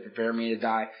die. They prepare me to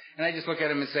die. And I just look at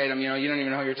them and say to them, you know, you don't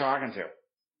even know who you're talking to.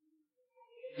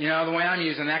 You know, the way I'm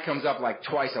using that comes up like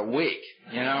twice a week.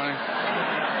 You know what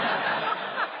I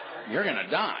mean? You're going to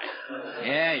die.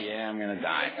 Yeah, I'm going to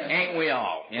die. Ain't we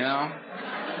all, you know?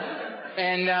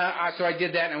 And so I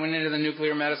did that, and I went into the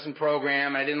nuclear medicine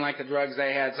program. I didn't like the drugs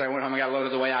they had, so I went home and got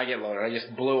loaded the way I get loaded. I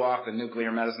just blew off the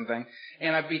nuclear medicine thing,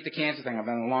 and I beat the cancer thing. I've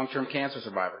been a long-term cancer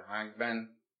survivor. I've been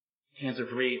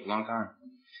cancer-free a long time.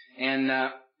 And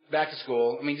back to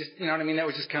school. I mean, just, you know what I mean? That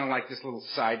was just kind of like this little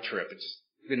side trip. It just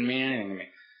didn't mean anything to me.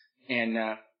 And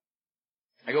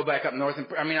I go back up north, and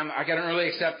I got an early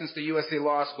acceptance to USC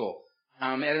Law School.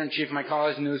 I'm editor-in-chief of my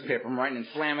college newspaper. I'm writing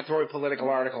inflammatory political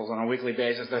articles on a weekly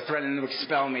basis. They're threatening to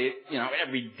expel me, you know,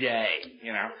 every day,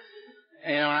 you know.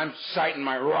 And I'm citing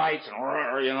my rights,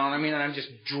 and, you know what I mean? And I'm just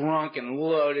drunk and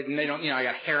loaded, and they don't, you know, I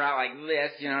got hair out like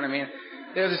this, you know what I mean?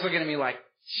 They're just looking at me like,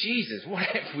 Jesus, what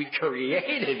have we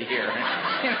created here?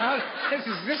 You know,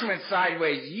 this went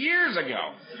sideways years ago.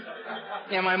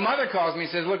 And my mother calls me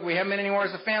and says, look, we haven't been anywhere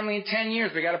as a family in 10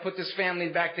 years. We got to put this family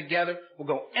back together. We'll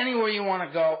go anywhere you want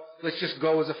to go. Let's just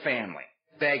go as a family.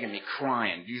 Begging me,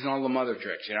 crying, using all the mother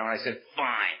tricks, you know. And I said,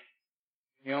 fine.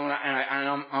 You know,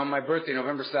 and on my birthday,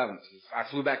 November 7th, I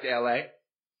flew back to L.A.,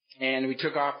 and we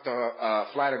took off to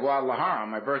fly to Guadalajara on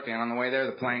my birthday, and on the way there,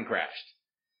 the plane crashed.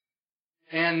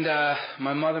 And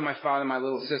my mother, my father, my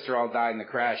little sister all died in the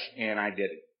crash, and I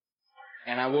didn't.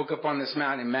 And I woke up on this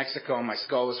mountain in Mexico, and my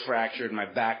skull was fractured, my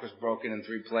back was broken in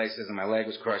 3 places, and my leg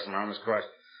was crushed, and my arm was crushed.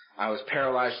 I was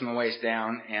paralyzed from the waist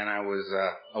down, and I was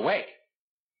awake.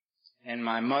 And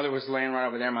my mother was laying right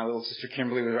over there, my little sister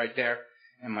Kimberly was right there,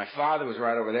 and my father was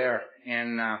right over there,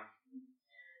 and I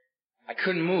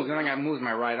couldn't move. The only thing I moved was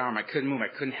my right arm. I couldn't move.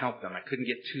 I couldn't help them. I couldn't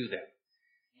get to them.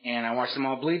 And I watched them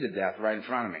all bleed to death right in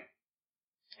front of me.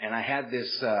 And I had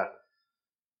this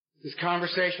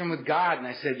conversation with God, and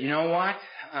I said, you know what?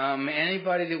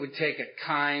 Anybody that would take a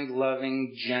kind,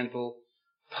 loving, gentle,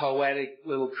 poetic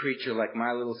little creature like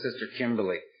my little sister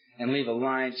Kimberly and leave a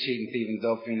lying, cheating, thieving,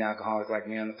 dope-fiend alcoholic like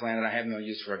me on the planet, I have no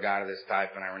use for a God of this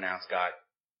type, and I renounce God.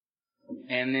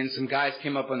 And then some guys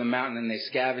came up on the mountain, and they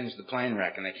scavenged the plane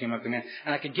wreck, and they came up to me,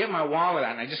 and I could get my wallet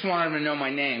out, and I just wanted them to know my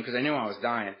name, because I knew I was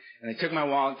dying. And they took my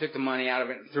wallet, took the money out of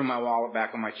it, and threw my wallet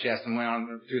back on my chest, and went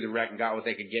on through the wreck and got what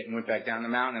they could get, and went back down the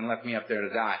mountain and left me up there to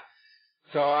die.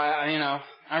 So I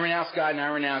renounced God, and I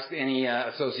renounced any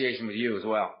association with you as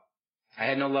well. I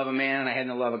had no love of man, and I had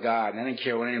no love of God, and I didn't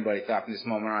care what anybody thought from this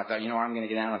moment on. I thought, you know what, I'm going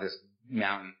to get down on this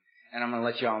mountain, and I'm going to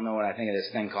let you all know what I think of this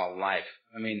thing called life.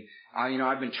 I mean,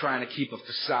 I've been trying to keep a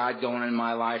facade going in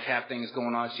my life, have things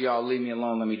going on, so y'all leave me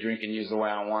alone, let me drink and use the way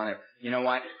I want it. You know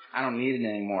what? I don't need it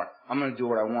anymore. I'm going to do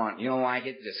what I want. You don't like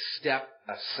it? Just step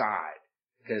aside,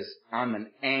 because I'm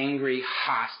an angry,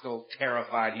 hostile,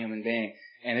 terrified human being,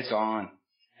 and it's on.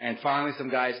 And finally some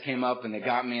guys came up, and they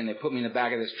got me, and they put me in the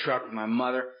back of this truck with my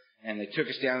mother, and they took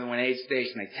us down to an aid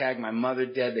station. They tagged my mother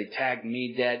dead. They tagged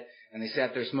me dead. And they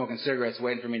sat there smoking cigarettes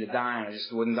waiting for me to die, and I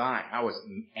just wouldn't die. I was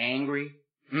angry.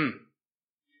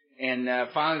 And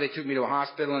finally they took me to a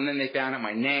hospital, and then they found out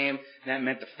my name. And that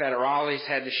meant the federales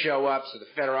had to show up, so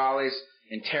the federales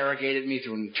interrogated me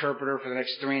through an interpreter for the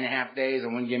next 3.5 days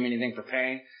and wouldn't give me anything for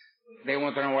paying. They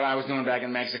wanted to know what I was doing back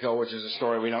in Mexico, which is a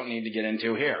story we don't need to get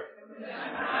into here.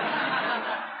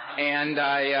 And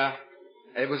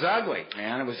it was ugly,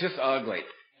 man. It was just ugly.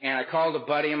 And I called a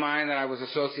buddy of mine that I was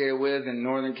associated with in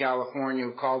Northern California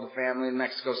who called a family in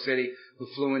Mexico City who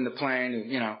flew in the plane, who,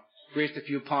 you know, greased a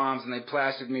few palms, and they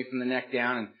plastered me from the neck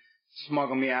down and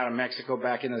smuggled me out of Mexico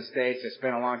back into the States. I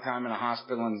spent a long time in a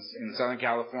hospital in Southern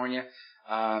California.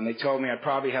 They told me I'd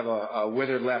probably have a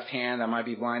withered left hand. I might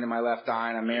be blind in my left eye,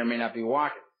 and I may or may not be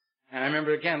walking. And I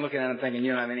remember, again, looking at him thinking,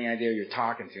 you don't have any idea who you're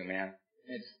talking to, man.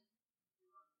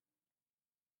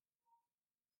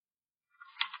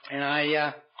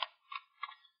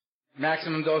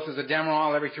 Maximum doses of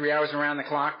Demerol every 3 hours around the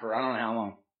clock for I don't know how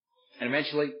long. And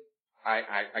eventually, I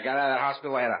got out of that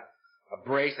hospital. I had a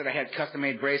brace that I had,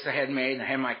 custom-made brace I had made, and I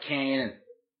had my cane, and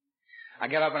I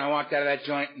got up and I walked out of that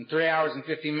joint. In 3 hours and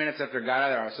 15 minutes after I got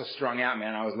out of there, I was so strung out,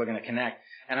 man, I was looking to connect.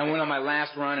 And I went on my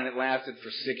last run, and it lasted for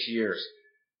 6 years.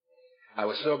 I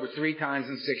was sober 3 times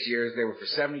in 6 years. They were for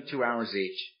 72 hours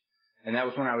each. And that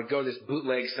was when I would go to this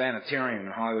bootleg sanitarium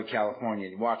in Hollywood, California.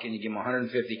 You'd walk in, you give them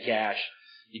 $150 cash.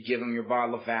 You give them your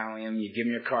bottle of Valium. You give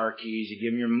them your car keys. You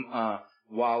give them your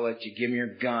wallet. You give them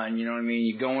your gun. You know what I mean?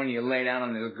 You go in, you lay down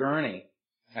on this gurney,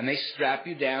 and they strap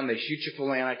you down. They shoot you full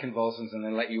of anticonvulsants, and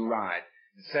they let you ride.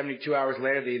 And 72 hours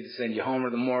later, they either send you home or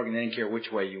the morgue, and they didn't care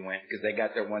which way you went because they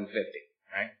got their $150,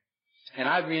 right? And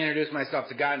I'd reintroduce myself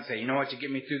to God and say, you know what, you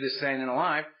get me through this sane and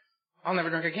alive, I'll never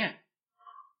drink again.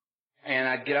 And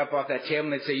I'd get up off that table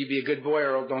and they'd say, you be a good boy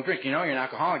or don't drink. You know you're an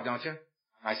alcoholic, don't you?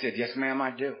 I said, yes, ma'am,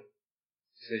 I do.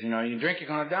 She says, you know, you drink, you're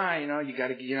going to die. You know, you got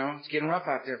to, you know, it's getting rough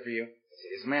out there for you. I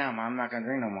said, yes, ma'am, I'm not going to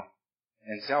drink no more.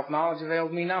 And self-knowledge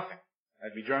availed me nothing.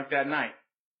 I'd be drunk that night.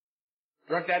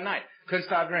 Drunk that night. Couldn't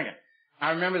stop drinking.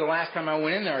 I remember the last time I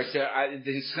went in there, I said,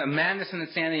 the madness and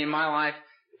insanity in my life,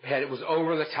 it was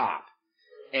over the top.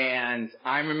 And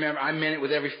I remember, I meant it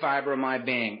with every fiber of my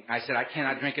being. I said, I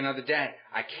cannot drink another day.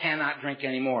 I cannot drink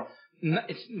anymore.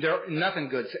 Nothing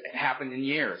good happened in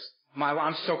years.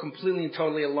 I'm so completely and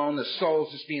totally alone. The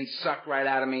soul's just being sucked right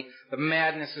out of me. The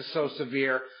madness is so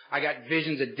severe. I got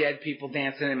visions of dead people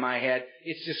dancing in my head.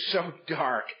 It's just so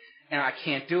dark. And I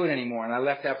can't do it anymore. And I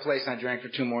left that place and I drank for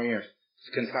 2 more years.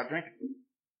 Just couldn't stop drinking.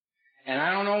 And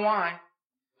I don't know why.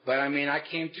 But I mean, I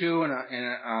came to,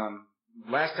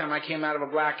 last time I came out of a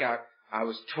blackout, I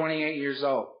was 28 years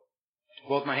old.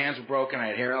 Both my hands were broken. I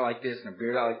had hair out like this and a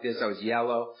beard out like this. I was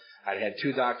yellow. I'd had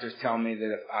 2 doctors tell me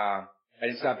that if I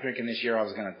didn't stop drinking this year, I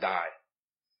was going to die.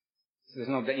 So there's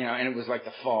no, you know, and it was like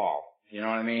the fall. You know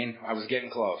what I mean? I was getting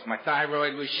close. My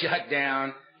thyroid was shut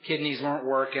down. Kidneys weren't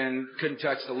working. Couldn't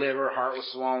touch the liver. Heart was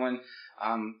swollen.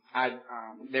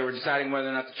 They were deciding whether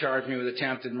or not to charge me with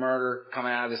attempted murder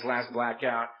coming out of this last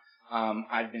blackout.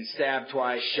 I'd been stabbed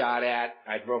twice, shot at.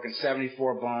 I'd broken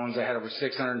 74 bones. I had over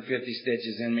 650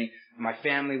 stitches in me. My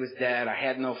family was dead. I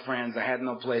had no friends. I had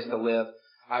no place to live.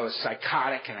 I was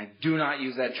psychotic, and I do not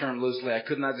use that term loosely. I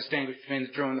could not distinguish between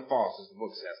the true and the false, as the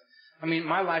book says. I mean,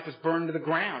 my life was burned to the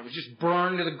ground. It was just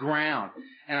burned to the ground.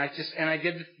 And I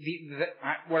did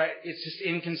it's just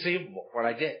inconceivable what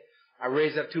I did. I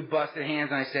raised up 2 busted hands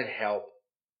and I said, help.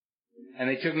 And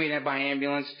they took me by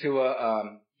ambulance to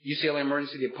a UCLA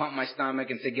emergency. They pumped my stomach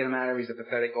and said, get him out of here. He's a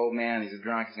pathetic old man. He's a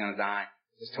drunk. He's going to die.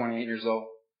 He was 28 years old.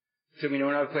 Took me to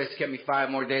another place. Kept me 5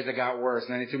 more days. I got worse.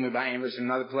 And then they took me by ambulance to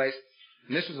another place.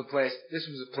 And this was a place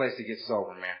to get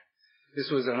sober, man. This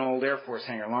was an old Air Force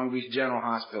hangar, Long Beach General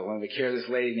Hospital, and they care this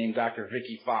lady named Dr.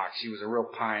 Vicki Fox. She was a real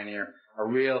pioneer.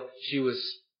 She was,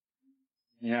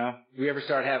 you know, if we ever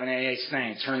start having AA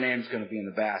saints, her name's going to be in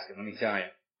the basket, let me tell you.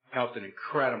 Helped an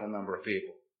incredible number of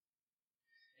people.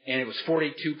 And it was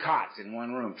 42 cots in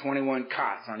one room, 21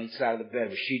 cots on each side of the bed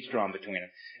with sheets drawn between them.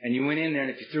 And you went in there,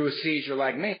 and if you threw a seizure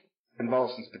like me,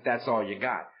 convulsions, but that's all you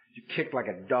got. You kicked like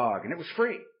a dog, and it was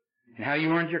free. And how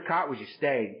you earned your cot was you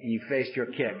stayed, and you faced your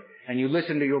kick. And you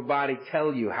listened to your body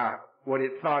tell you what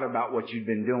it thought about what you'd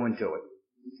been doing to it.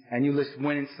 And you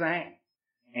went insane.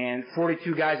 And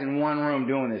 42 guys in one room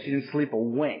doing this. You didn't sleep a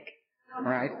wink.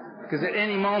 Right? Because at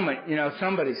any moment, you know,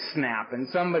 somebody's snapping,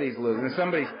 somebody's losing,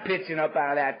 somebody's pitching up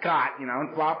out of that cot, you know,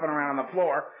 and flopping around on the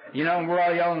floor, you know, and we're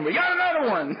all yelling, we got another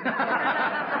one!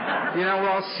 You know, we're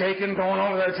all shaking, going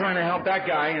over there trying to help that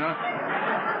guy, you know.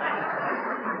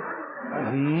 It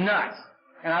was nuts.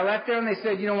 And I left there and they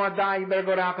said, you don't want to die, you better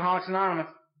go to Alcoholics Anonymous.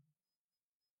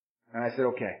 And I said,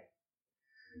 okay.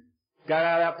 Got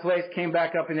out of that place, came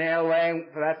back up into L.A.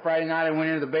 for that Friday night. I went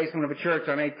into the basement of a church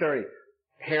on 8:30.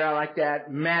 Hair out like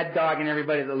that, mad dogging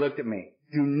everybody that looked at me.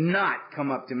 Do not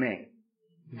come up to me.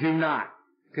 Do not.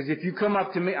 Because if you come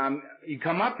up to me,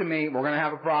 we're going to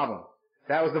have a problem.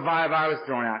 That was the vibe I was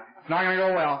throwing out. It's not going to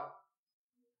go well.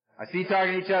 I see you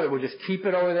talking to each other. We'll just keep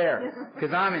it over there.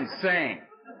 Because I'm insane.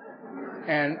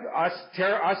 And us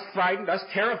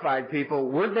terrified people,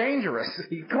 we're dangerous.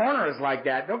 You corner us like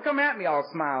that. Don't come at me all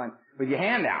smiling with your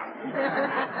hand out.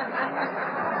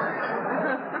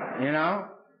 You know?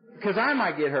 Because I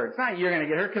might get hurt. It's not you're going to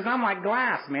get hurt, because I'm like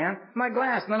glass, man. I'm like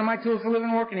glass. None of my tools for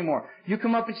living work anymore. You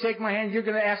come up and shake my hand, you're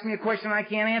going to ask me a question I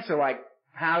can't answer, like,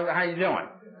 how you doing?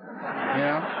 You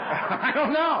know? I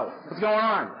don't know. What's going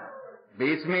on?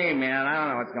 Beats me, man. I don't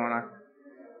know what's going on.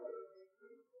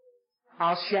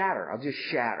 I'll just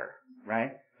shatter,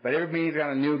 right? But everybody's got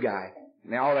a new guy.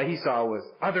 And all that he saw was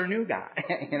other new guy.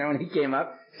 You know, and he came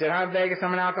up, said, I'm Vegas,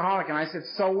 I'm an alcoholic. And I said,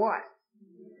 so what?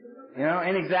 You know,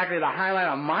 ain't exactly the highlight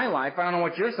of my life. I don't know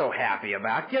what you're so happy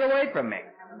about. Get away from me.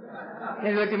 And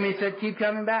he looked at me and said, keep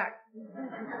coming back.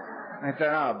 I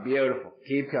thought, oh, beautiful.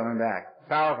 Keep coming back.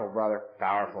 Powerful, brother.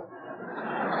 Powerful.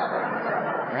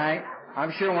 Right?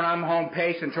 I'm sure when I'm home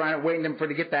patient waiting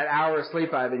to get that hour of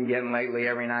sleep I've been getting lately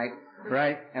every night,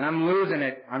 right? And I'm losing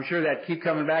it, I'm sure that keep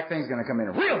coming back thing's going to come in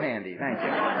real handy. Thank you.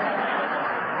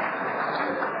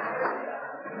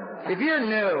 If you're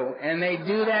new and they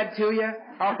do that to you,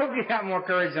 I hope you got more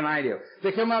courage than I do.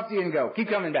 They come up to you and go, keep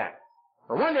coming back.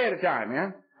 For one day at a time,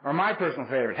 man. Or my personal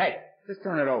favorite, hey, just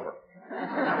turn it over.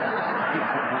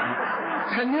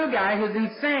 A new guy who's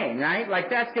insane, right? Like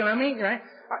that's going to mean, right?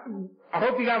 I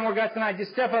hope you got more guts than I.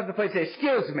 Just step up to the plate and say,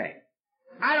 excuse me.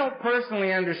 I don't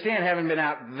personally understand, having been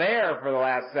out there for the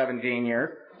last 17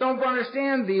 years, don't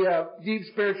understand the deep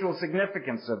spiritual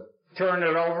significance of turning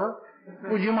it over.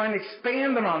 Would you mind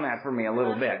expanding on that for me a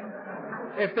little bit?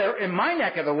 If they're in my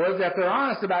neck of the woods, if they're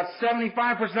honest, about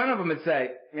 75% of them would say,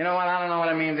 you know what, I don't know what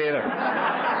it means either.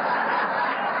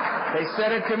 They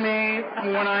said it to me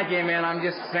when I came in. I'm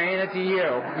just saying it to you,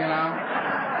 you know.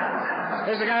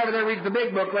 There's a guy over there reads the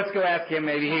big book. Let's go ask him.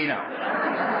 Maybe he knows.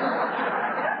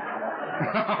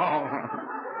 No,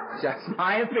 just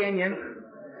my opinion.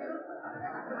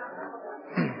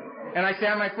 And I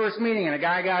sat in my first meeting, and a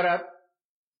guy got up,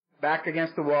 back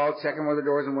against the wall, checking where the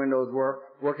doors and windows were,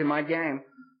 working my game,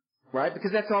 right?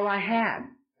 Because that's all I had.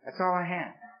 That's all I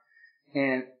had.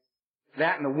 And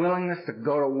that and the willingness to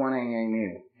go to one AA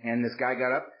meeting. And this guy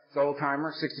got up, this old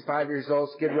timer, 65 years old,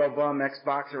 Skid Row bum,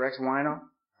 ex-boxer, ex-wino,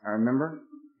 I remember.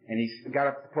 And he got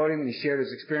up at the podium and he shared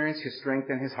his experience, his strength,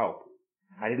 and his hope.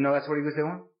 I didn't know that's what he was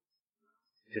doing.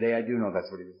 Today I do know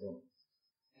that's what he was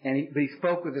doing. But he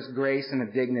spoke with this grace and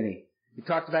a dignity. He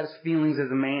talked about his feelings as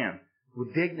a man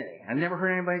with dignity. I've never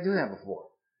heard anybody do that before.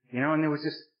 You know, and there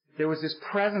was this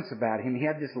presence about him. He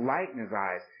had this light in his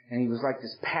eyes, and he was like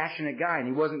this passionate guy, and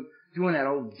he wasn't doing that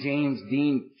old James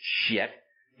Dean shit.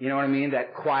 You know what I mean?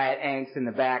 That quiet angst in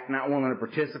the back, not willing to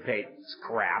participate. It's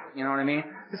crap. You know what I mean?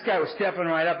 This guy was stepping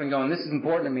right up and going, this is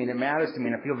important to me, and it matters to me,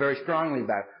 and I feel very strongly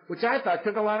about it, which I thought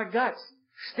took a lot of guts.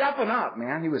 Stepping up,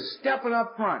 man. He was stepping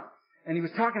up front, and he was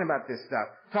talking about this stuff.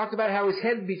 Talked about how his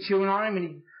head would be chewing on him,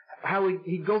 and how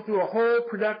he'd go through a whole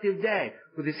productive day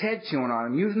with his head chewing on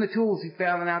him, using the tools he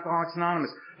found in Alcoholics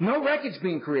Anonymous. No wreckage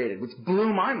being created, which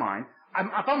blew my mind.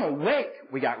 If I'm awake,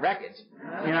 we got wreckage,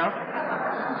 you know?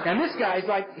 And this guy's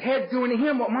like, head doing to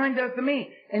him what mine does to me.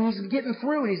 And he's getting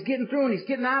through, and he's getting through, and he's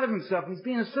getting out of himself, and he's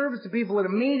being of service to people at a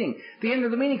meeting, at the end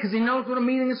of the meeting, because he knows what a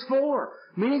meeting is for.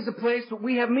 Meeting's a place,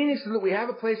 we have meetings so that we have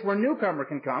a place where a newcomer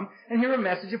can come and hear a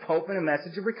message of hope and a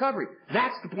message of recovery.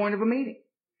 That's the point of a meeting.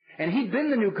 And he'd been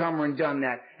the newcomer and done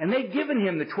that. And they'd given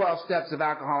him the 12 steps of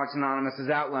Alcoholics Anonymous as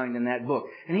outlined in that book.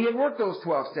 And he had worked those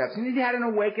 12 steps. And he'd had an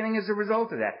awakening as a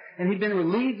result of that. And he'd been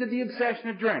relieved of the obsession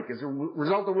of drink as a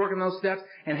result of working those steps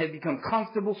and had become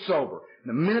comfortable sober. And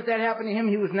the minute that happened to him,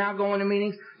 he was now going to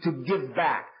meetings to give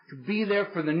back, to be there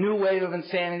for the new wave of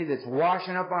insanity that's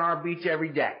washing up on our beach every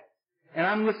day. And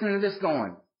I'm listening to this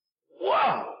going,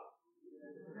 whoa!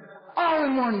 All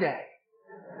in one day.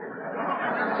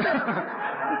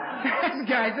 This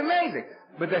guy's amazing.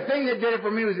 But the thing that did it for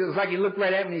me was it was like he looked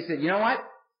right at me and he said, you know what?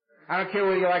 I don't care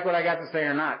whether you like what I got to say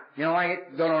or not. You don't like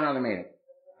it? Go to another meeting.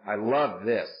 I love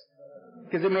this.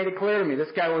 Because it made it clear to me.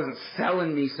 This guy wasn't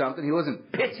selling me something. He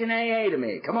wasn't pitching AA to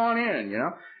me. Come on in, you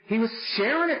know. He was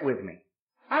sharing it with me.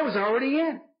 I was already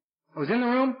in. I was in the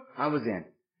room. I was in.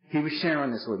 He was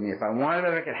sharing this with me. If I wanted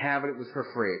it, I could have it. It was for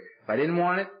free. If I didn't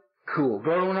want it, cool.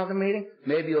 Go to another meeting.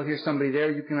 Maybe you'll hear somebody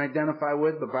there you can identify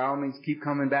with, but by all means keep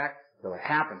coming back till it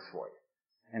happens for you.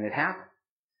 And it happened.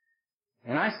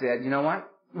 And I said, you know what?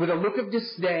 With a look of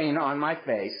disdain on my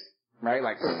face, right,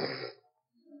 like,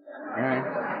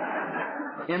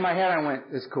 right? In my head I went,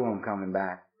 it's cool, I'm coming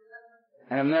back.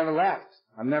 And I've never left.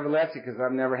 I've never left it because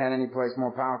I've never had any place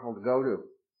more powerful to go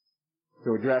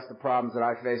to address the problems that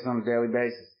I face on a daily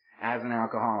basis as an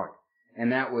alcoholic.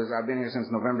 And that was, I've been here since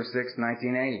November 6th,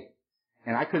 1980.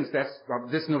 And I couldn't stay,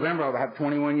 this November I'll have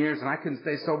 21 years, and I couldn't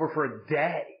stay sober for a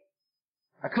day.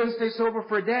 I couldn't stay sober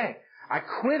for a day. I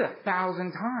quit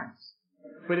 1,000 times.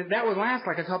 But that would last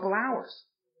like a couple hours.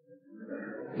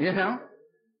 You know?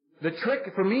 The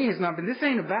trick for me has not been, this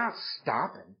ain't about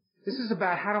stopping. This is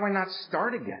about how do I not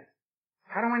start again?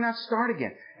 How do I not start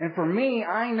again? And for me,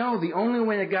 I know the only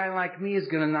way a guy like me is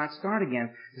going to not start again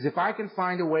is if I can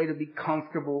find a way to be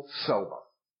comfortable sober.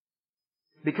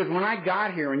 Because when I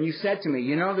got here and you said to me,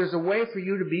 you know, there's a way for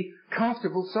you to be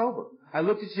comfortable sober, I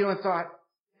looked at you and thought,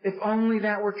 if only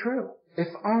that were true. If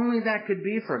only that could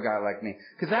be for a guy like me.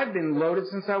 Because I've been loaded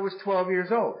since I was 12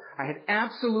 years old. I had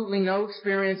absolutely no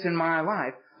experience in my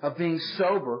life of being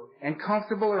sober and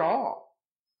comfortable at all.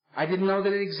 I didn't know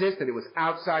that it existed. It was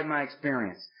outside my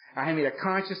experience. I made a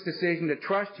conscious decision to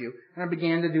trust you, and I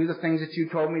began to do the things that you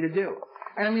told me to do.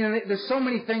 And I mean, there's so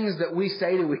many things that we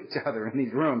say to each other in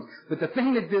these rooms, but the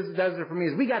thing that does it for me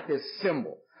is we got this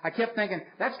symbol. I kept thinking,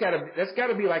 that's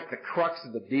gotta be like the crux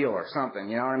of the deal or something,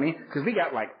 you know what I mean? Because we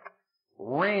got like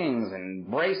rings and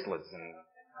bracelets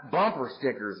and bumper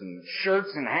stickers and shirts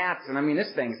and hats, and I mean,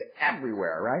 this thing's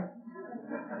everywhere, right?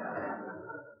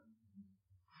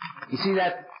 You see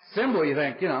that symbol, you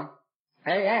think, you know,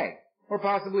 AA, or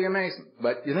possibly a Mason,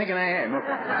 but you're thinking AA.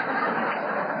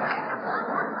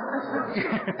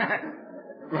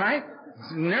 Right?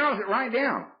 Narrows it right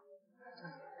down.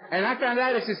 And I found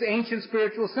out it's this ancient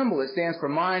spiritual symbol. It stands for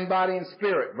mind, body, and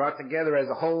spirit brought together as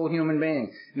a whole human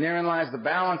being. And therein lies the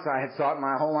balance I had sought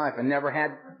my whole life and never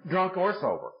had drunk or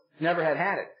sober. Never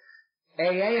had it.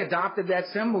 AA adopted that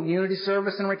symbol, unity,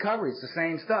 service, and recovery. It's the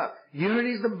same stuff.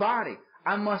 Unity is the body.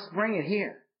 I must bring it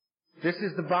here. This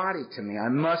is the body to me. I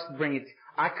must bring it.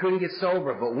 I couldn't get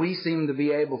sober, but we seem to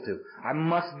be able to. I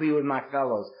must be with my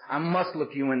fellows. I must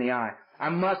look you in the eye. I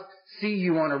must see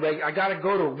you on a regular. I got to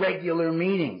go to regular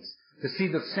meetings to see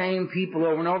the same people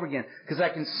over and over again because I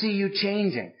can see you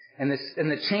changing. And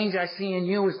the change I see in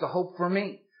you is the hope for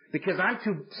me because I'm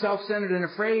too self-centered and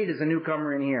afraid as a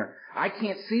newcomer in here. I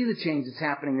can't see the change that's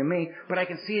happening to me, but I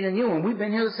can see it in you, and we've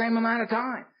been here the same amount of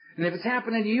time. And if it's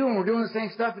happening to you and we're doing the same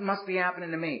stuff, it must be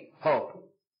happening to me.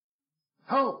 Hope.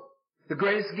 Hope. The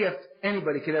greatest gift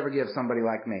anybody could ever give somebody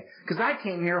like me. Because I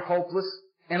came here hopeless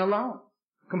and alone.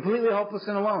 Completely hopeless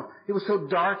and alone. It was so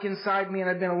dark inside me and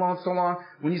I'd been alone so long.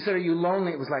 When you said, are you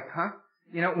lonely? It was like, huh?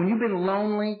 You know, when you've been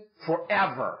lonely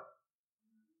forever,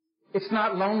 it's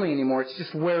not lonely anymore. It's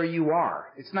just where you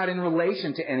are. It's not in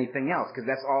relation to anything else because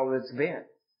that's all it's been.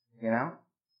 You know?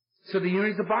 So the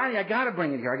unity of the body, I gotta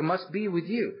bring it here. I must be with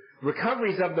you.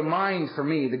 Recovery's of the mind for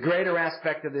me, the greater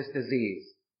aspect of this disease.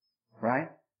 Right?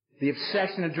 The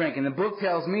obsession of drink. And the book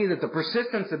tells me that the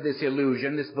persistence of this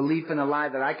illusion, this belief in a lie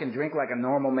that I can drink like a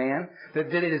normal man,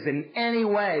 that it is in any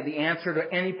way the answer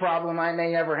to any problem I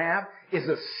may ever have, is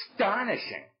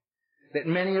astonishing. That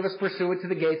many of us pursue it to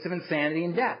the gates of insanity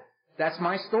and death. That's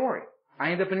my story.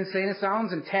 I end up in insane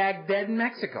asylums and tagged dead in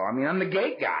Mexico. I mean, I'm the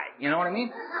gate guy. You know what I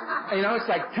mean? You know, it's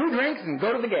like 2 drinks and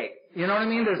go to the gate. You know what I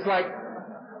mean? There's like,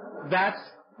 that's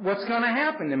what's going to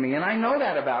happen to me. And I know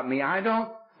that about me.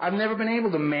 I've never been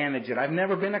able to manage it. I've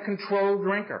never been a controlled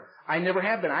drinker. I never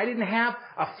have been. I didn't have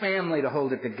a family to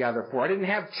hold it together for. I didn't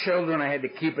have children I had to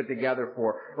keep it together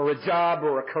for, or a job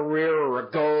or a career or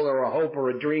a goal or a hope or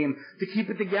a dream to keep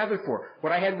it together for.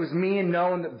 What I had was me and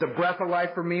knowing that the breath of life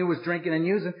for me was drinking and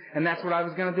using, and that's what I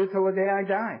was going to do till the day I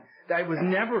died. That was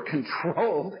never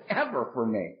controlled ever for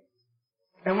me.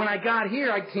 And when I got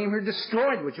here, I came here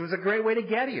destroyed, which was a great way to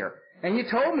get here. And you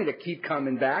told me to keep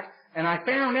coming back. And I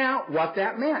found out what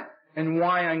that meant and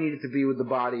why I needed to be with the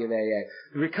body of AA.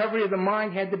 The recovery of the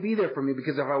mind had to be there for me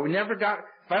because if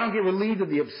I don't get relieved of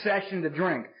the obsession to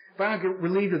drink, if I don't get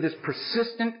relieved of this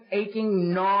persistent,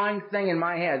 aching, gnawing thing in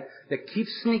my head that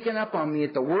keeps sneaking up on me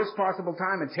at the worst possible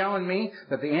time and telling me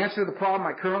that the answer to the problem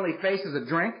I currently face is a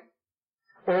drink,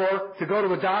 or to go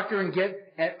to a doctor and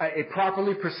get a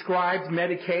properly prescribed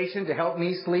medication to help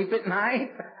me sleep at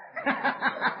night,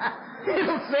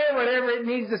 it'll say whatever it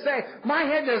needs to say. My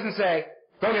head doesn't say,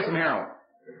 go get some heroin.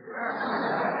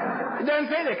 It doesn't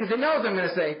say that because it knows I'm going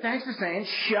to say, thanks for saying,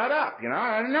 shut up. You know,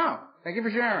 I don't know. Thank you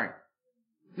for sharing.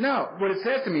 No, what it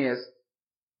says to me is,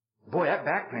 boy, that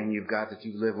back pain you've got that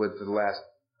you've lived with for the last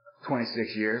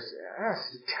 26 years,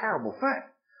 that's a terrible thing.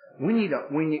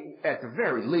 At the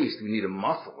very least, we need a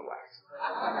muscle relaxer.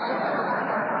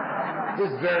 This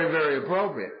is very, very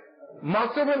appropriate.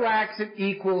 Muscle relaxant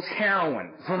equals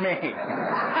heroin for me.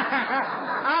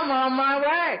 I'm on my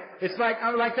way. It's like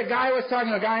the guy I was talking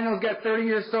to, a guy I know who's got 30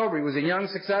 years sober. He was a young,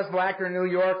 successful actor in New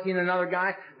York. He and another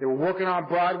guy, they were working on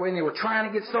Broadway, and they were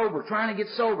trying to get sober.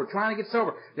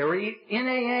 They were in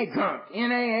AA drunk,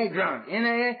 in AA drunk, in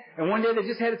AA. And one day they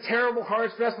just had a terrible,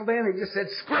 hard, stressful day, and they just said,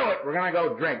 screw it, we're going to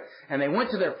go drink. And they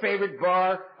went to their favorite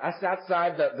bar, us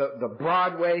outside the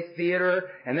Broadway theater,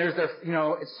 and there's their, you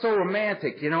know, it's so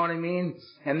romantic, you know what I mean?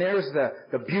 And there's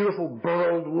the beautiful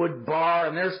burled wood bar,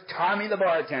 and there's Tommy the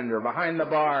bartender behind the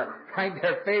bar, right,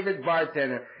 their favorite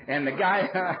bartender. And the guy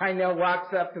I know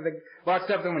walks up to them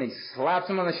and he slaps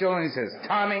him on the shoulder and he says,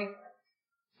 Tommy,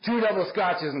 2 double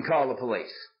scotches and call the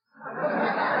police.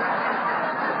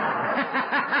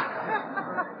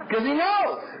 Because he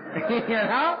knows, you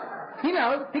know? He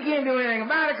knows. He can't do anything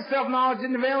about it because self-knowledge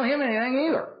didn't avail him anything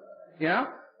either, you know?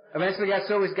 Eventually got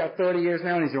sober. He's got 30 years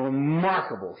now, and he's a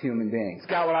remarkable human being. He's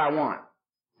got what I want.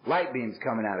 Light beams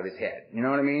coming out of his head. You know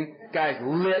what I mean? Guy's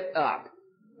lit up.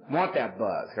 Want that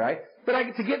buzz, right? But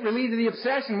to get relieved of the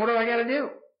obsession, what do I got to do?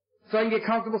 So I can get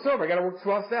comfortable sober. I got to work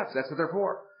 12 steps. That's what they're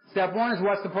for. Step 1 is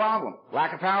what's the problem?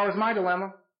 Lack of power is my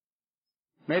dilemma.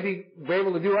 Maybe be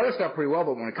able to do other stuff pretty well,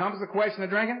 but when it comes to the question of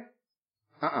drinking,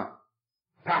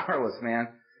 powerless, man.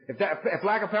 If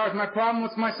lack of power is my problem,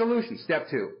 what's my solution? Step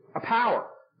 2, a power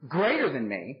greater than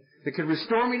me that could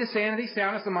restore me to sanity,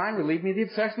 soundness of mind, relieve me of the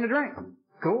obsession to drink.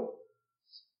 Cool.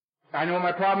 I know what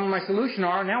my problem and my solution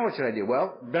are. Now what should I do?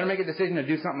 Well, better make a decision to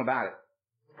do something about it.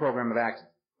 Program of action.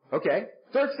 Okay.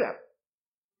 3rd step.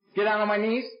 Get down on my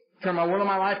knees. Turn my will and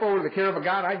my life over to the care of a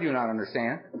God I do not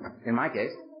understand, in my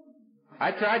case.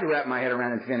 I tried to wrap my head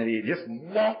around infinity. It just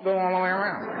won't go all the way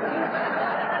around.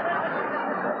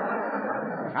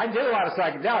 I did a lot of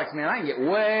psychedelics, man. I can get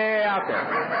way out there.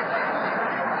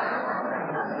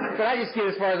 But I just get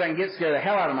as far as I can get, scare the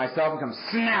hell out of myself, and come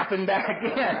snapping back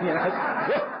in, you know.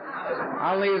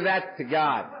 I'll leave that to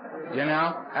God, you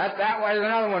know. That was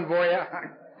another one for you.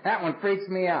 That one freaks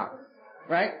me out.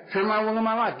 Right? Turn my will and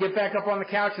my life. Get back up on the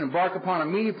couch and embark upon a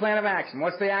immediate plan of action.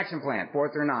 What's the action plan? 4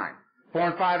 through 9. 4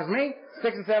 and 5 is me,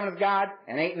 6 and 7 is God,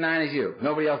 and 8 and 9 is you.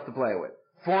 Nobody else to play with.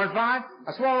 4 and 5,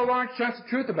 I swallow large chunks of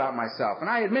truth about myself, and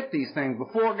I admit these things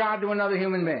before God to another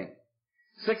human being.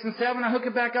 6 and 7, I hook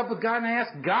it back up with God, and I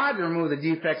ask God to remove the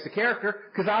defects of character,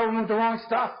 because I removed the wrong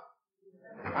stuff.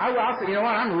 I'll say, you know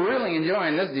what, I'm really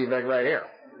enjoying this defect right here.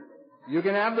 You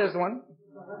can have this one,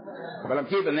 but I'm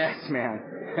keeping this, man.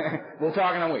 We'll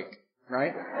talk in a week,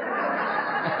 right?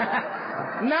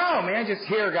 No, man, just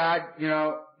hear God, you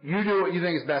know, you do what you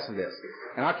think is best for this.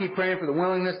 And I'll keep praying for the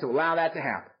willingness to allow that to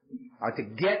happen. To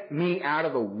get me out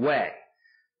of the way.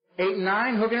 8 and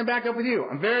 9, hooking it back up with you.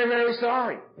 I'm very, very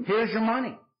sorry. Here's your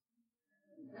money.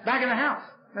 Back in the house.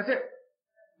 That's it.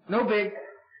 No big.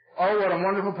 Oh, what a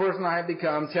wonderful person I have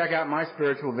become. Check out my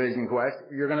spiritual vision quest.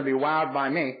 You're going to be wowed by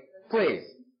me. Please.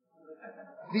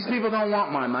 These people don't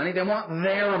want my money. They want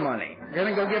their money. You're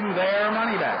going to go give them their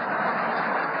money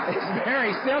back. It's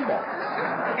very simple.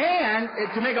 And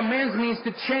to make amends means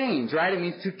to change, right? It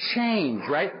means to change,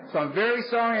 right? So I'm very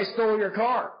sorry I stole your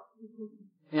car.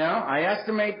 You know, I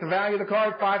estimate the value of the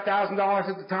car at $5,000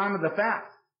 at the time of the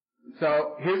theft.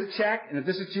 So here's a check, and if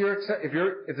this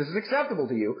is acceptable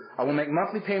to you, I will make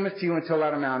monthly payments to you until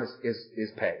that amount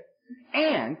is paid.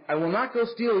 And I will not go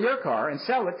steal your car and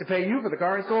sell it to pay you for the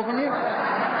car I stole from you.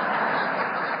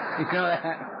 You know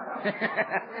that?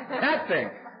 That thing,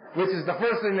 which is the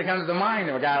first thing that comes to mind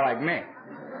of a guy like me.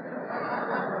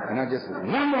 And I just,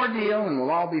 one more deal and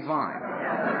we'll all be fine.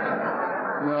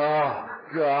 Oh,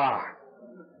 God.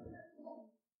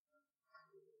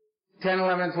 10,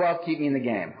 11, and 12 keep me in the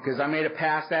game. Because I made it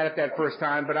past that at that first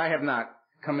time, but I have not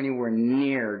come anywhere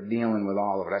near dealing with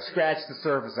all of it. I've scratched the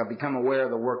surface. I've become aware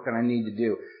of the work that I need to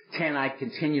do. 10, I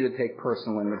continue to take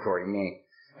personal inventory, me.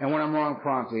 And when I'm wrong,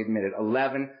 promptly admit it.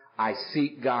 11, I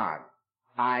seek God.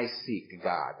 I seek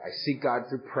God. I seek God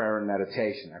through prayer and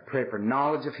meditation. I pray for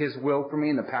knowledge of His will for me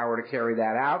and the power to carry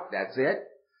that out. That's it.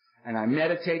 And I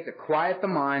meditate to quiet the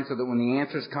mind so that when the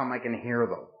answers come, I can hear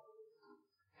them.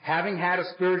 Having had a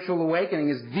spiritual awakening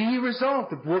is the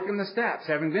result of working the steps.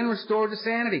 Having been restored to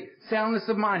sanity, soundness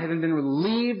of mind, having been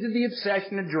relieved of the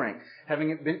obsession to drink,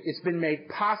 it's been made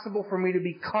possible for me to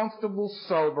be comfortable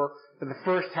sober for the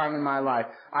first time in my life.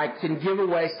 I can give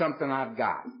away something I've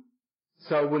got.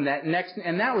 So when that next,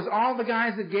 and that was all the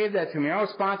guys that gave that to me. I was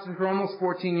sponsored for almost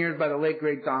 14 years by the late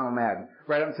great Donald Madden,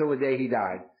 right up until the day he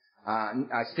died.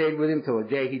 I stayed with him till the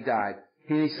day he died.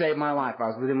 He saved my life. I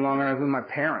was with him longer than I was with my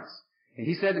parents. And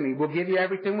he said to me, we'll give you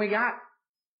everything we got.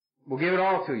 We'll give it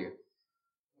all to you.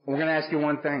 We're going to ask you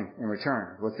one thing in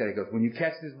return. What's that? He goes, when you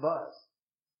catch this buzz,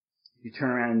 you turn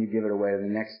around and you give it away to the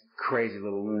next crazy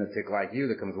little lunatic like you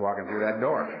that comes walking through that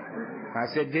door. I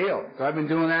said, deal. So I've been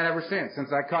doing that ever since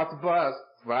I caught the buzz.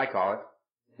 That's what I call it.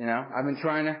 You know, I've been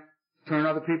trying to turn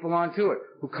other people onto it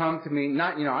who come to me,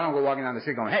 not, you know, I don't go walking down the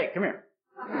street going, hey, come here.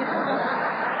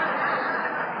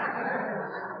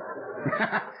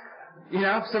 You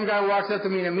know, if some guy walks up to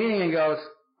me in a meeting and goes,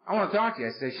 I want to talk to you,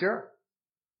 I say, sure.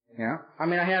 You know, I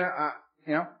mean, I had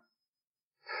you know,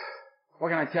 what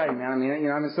can I tell you, man? I mean, you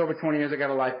know, I've been sober 20 years. I got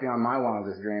a life beyond my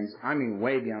wildest dreams. I mean,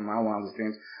 way beyond my wildest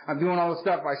dreams. I'm doing all the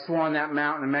stuff I swore on that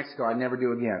mountain in Mexico I'd never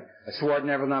do again. I swore I'd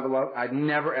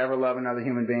never ever love another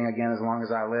human being again as long as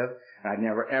I live. And I'd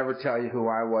never ever tell you who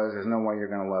I was. There's no way you're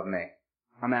going to love me.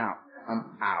 I'm out.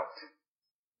 I'm out.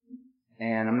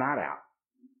 And I'm not out.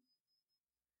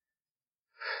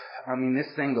 I mean, this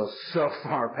thing goes so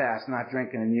far past not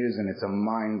drinking and using. It's a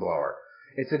mind blower.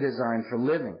 It's a design for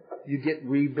living. You get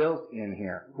rebuilt in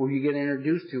here. Who you get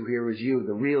introduced to here is you,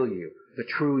 the real you, the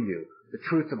true you, the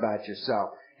truth about yourself.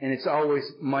 And it's always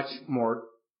much more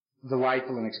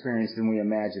delightful an experience than we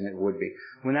imagined it would be.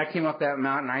 When I came up that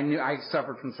mountain, I knew I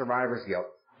suffered from survivor's guilt.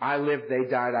 I lived, they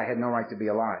died, I had no right to be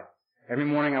alive. Every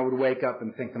morning I would wake up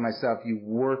and think to myself, you're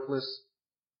worthless.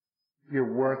 You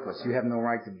have no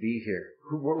right to be here.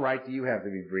 What right do you have to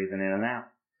be breathing in and out?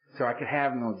 So I could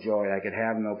have no joy. I could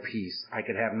have no peace. I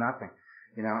could have nothing.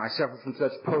 You know, I suffered from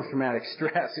such post-traumatic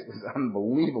stress. It was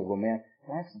unbelievable, man.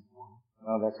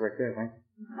 Oh, that's right there, thank you.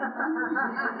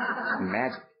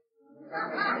 Magic.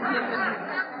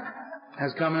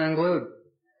 That's coming unglued.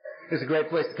 It's a great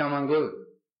place to come unglued.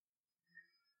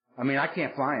 I mean, I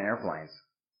can't fly in airplanes.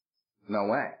 No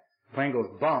way. Plane goes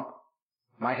bump.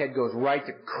 My head goes right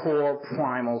to core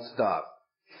primal stuff.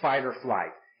 Fight or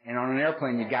flight. And on an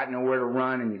airplane, you got nowhere to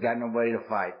run and you got nobody to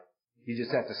fight. You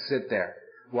just have to sit there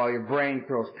while your brain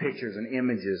throws pictures and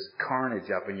images, carnage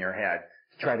up in your head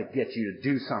to try to get you to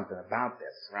do something about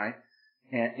this, right?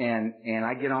 And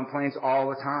I get on planes all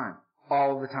the time.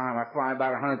 All the time. I fly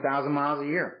about 100,000 miles a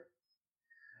year.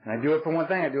 And I do it for one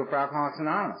thing. I do it for Alcoholics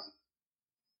Anonymous.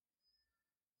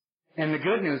 And the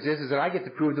good news is that I get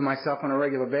to prove to myself on a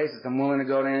regular basis I'm willing to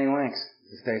go to any lengths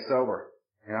to stay sober.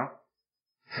 You know?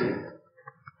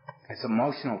 It's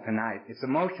emotional tonight. It's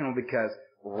emotional because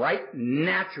right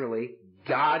naturally,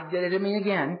 God did it to me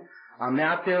again. I'm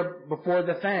out there before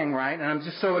the thing, right? And I'm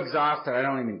just so exhausted, I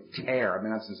don't even care. I've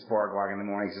been up since 4 o'clock in the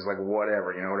morning. It's just like,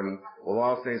 whatever, you know what I mean? We'll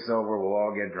all stay sober. We'll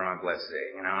all get drunk. Let's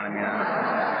see. You know what I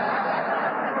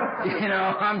mean? You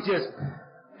know, I'm just,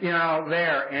 you know,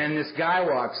 there. And this guy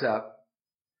walks up,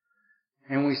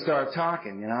 and we start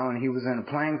talking, you know, and he was in a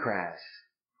plane crash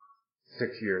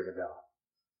 6 years ago.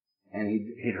 And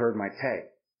he'd heard my tape.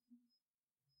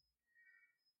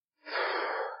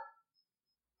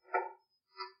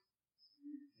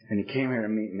 And he came here to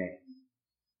meet me.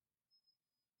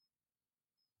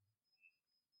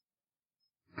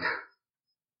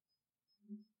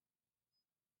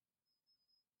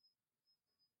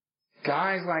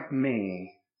 Guys like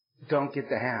me don't get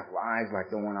to have lives like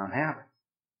the one I'm having.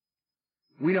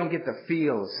 We don't get to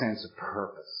feel a sense of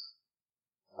purpose,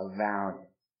 of value,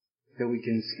 that we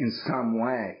can in some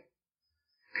way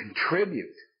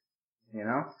contribute, you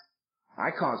know?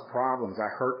 I cause problems. I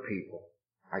hurt people.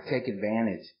 I take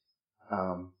advantage.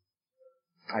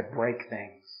 I break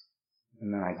things.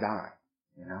 And then I die,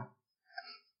 you know?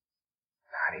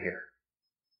 Not here.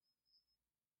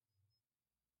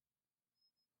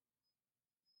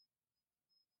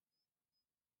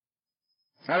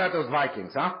 How about those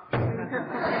Vikings, huh?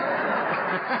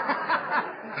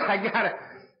 I gotta,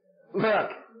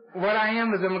 look, what I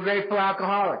am is I'm a grateful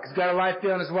alcoholic who's got a life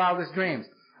beyond his wildest dreams.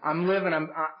 I'm living,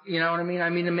 you know what I mean? I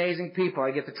meet amazing people.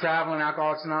 I get to travel in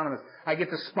Alcoholics Anonymous. I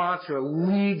get to sponsor a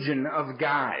legion of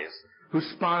guys who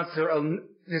sponsor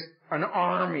just an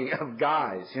army of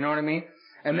guys, you know what I mean?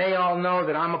 And they all know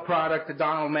that I'm a product of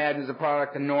Donald Madden, who's a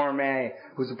product of Norm A,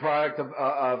 who's a product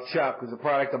of Chuck, who's a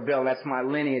product of Bill. That's my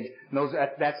lineage.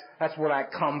 That's where I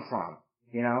come from,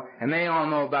 you know? And they all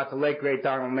know about the late great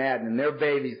Donald Madden and their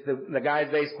babies, the guys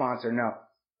they sponsor know.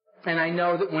 And I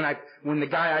know that when the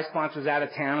guy I sponsor is out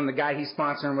of town and the guy he's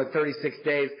sponsoring with 36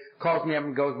 days calls me up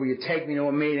and goes, will you take me to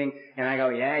a meeting? And I go,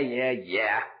 yeah.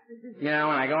 You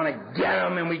know, and I go and I get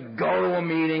him and we go to a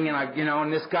meeting and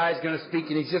and this guy's going to speak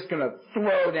and he's just going to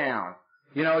throw down.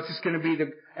 You know, it's just going to be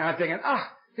and I'm thinking,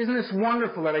 isn't this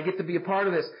wonderful that I get to be a part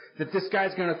of this, that this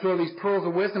guy's going to throw these pearls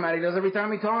of wisdom out he does every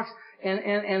time he talks.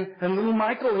 And little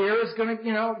Michael here is going to,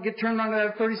 get turned on to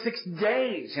that 36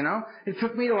 days, you know. It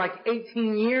took me like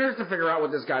 18 years to figure out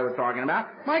what this guy was talking about.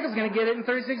 Michael's going to get it in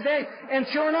 36 days. And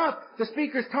sure enough, the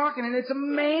speaker's talking and it's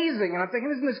amazing. And I'm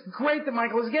thinking, isn't this great that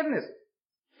Michael is getting this?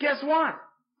 Guess what?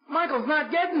 Michael's not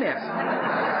getting this.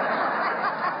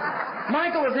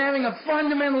 Michael is having a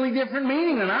fundamentally different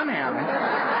meaning than I'm having.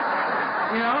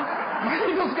 You know?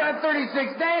 Michael's got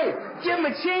 36 days. Give him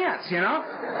a chance, you know?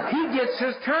 He gets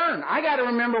his turn. I got to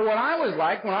remember what I was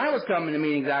like when I was coming to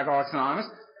meetings at Alcoholics Anonymous.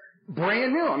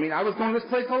 Brand new. I mean, I was going to this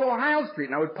place called Ohio Street,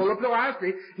 and I would pull up to Ohio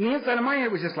Street, and the inside of my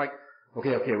head was just like,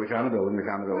 okay, we found the building,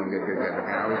 good. We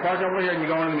park over here, and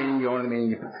you go into the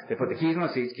meeting, they put the keys in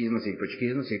the seats, put your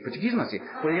keys in the seat.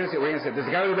 What are you going to sit? There's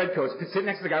a guy with a red coat. Sit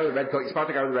next to the guy with the red coat. You spot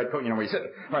the guy with the red coat, you know where you're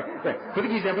sitting. Right. Put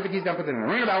the keys down, put the in.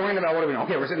 Ring the bell, what do we know?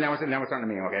 Okay, we're sitting down, we're starting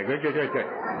the meeting. Okay, good.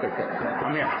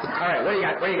 I'm here. All right, what do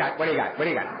you got?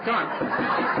 Come on.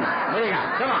 What do you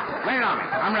got? Come on, lay it on me.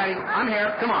 I'm ready. I'm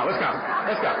here. Come on, let's go.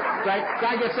 Right?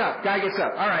 Guy gets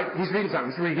up. All right, he's reading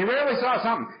something. He rarely saw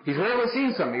something. He's rarely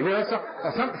seen something. He rarely saw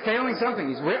failing something.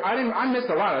 I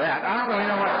missed a lot of that. I don't really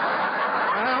know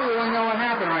what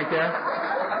happened right there.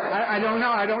 I don't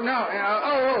know.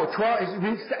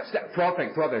 12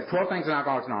 things. 12 things in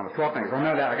Alcoholics Anonymous. 12 things.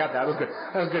 Remember that. I got that. That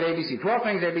was good. ABC. 12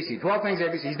 things ABC.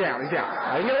 He's down.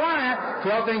 I didn't get a lot of that.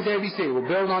 12 things ABC. We'll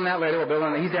build on that later.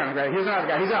 He's down. Here's another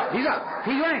guy. He's up. He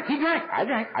drank. I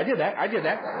did that.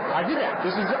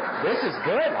 This is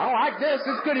good. I like this.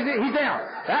 This is good. He's down.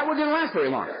 That one didn't last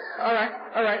very long. All right.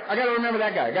 I got to remember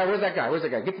that guy. Where's that guy?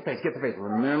 Get the face.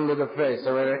 Remember the face.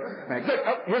 All right. Good.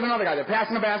 Oh, here's another guy. They're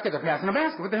passing the basket. What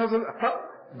the hell's it?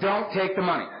 Don't take the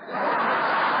money. The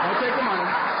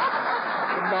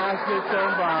basket's so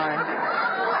fine.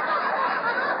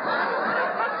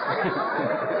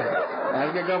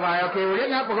 Let's get go by. Okay, we're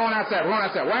getting up. We're going outside. We're going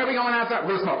outside. Why are we going outside?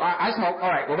 We're going to smoke. I smoke. All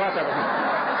right, we're outside. We're smoking.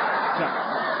 So,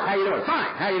 how you doing?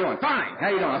 Fine. How you doing? Fine. How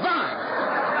you doing? Fine.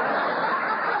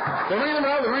 They're ringing the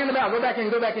bell. They're ringing the bell. Go back in.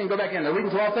 Go back in. Go back in. They're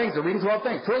reading 12 things. They're reading 12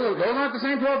 things. Those aren't the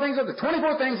same 12 things. They're the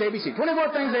 24 things ABC.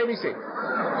 24 things ABC.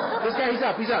 This guy, he's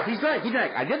up. He's up. He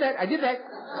drank. I did that.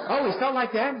 Oh, he felt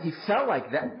like that. He felt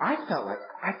like that. I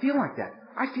feel like that.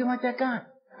 I feel like that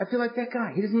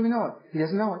guy. He doesn't even know it. He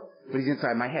doesn't know it. But he's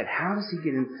inside my head. How does he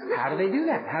get in? How do they do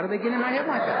that? How do they get in my head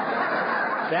like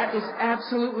that? That is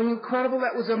absolutely incredible.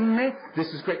 That was amazing. This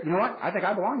is great. You know what? I think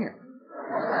I belong here.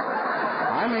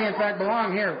 I may, in fact,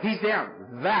 belong here. He's down.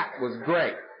 That was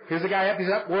great. Here's the guy up. He's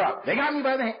up. We're up. They got me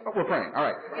by the hand. Oh, we're praying. All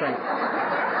right. Praying.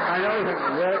 I know.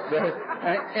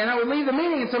 And I would leave the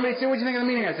meeting, and somebody would say, "What'd you think of the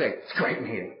meeting?" I'd say, "It's a great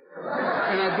meeting."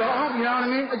 And I'd go, "Oh, you know what I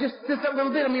mean?" Just a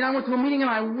little bit. I mean, I went to a meeting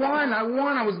and I won.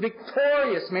 I was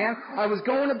victorious, man. I was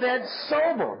going to bed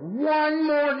sober. One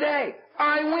more day.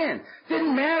 I win.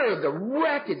 Didn't matter the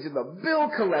wreckage of the bill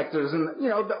collectors and,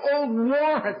 the old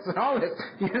warrants and all this.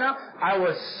 I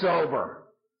was sober.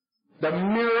 The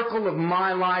miracle of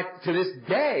my life to this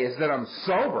day is that I'm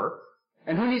sober.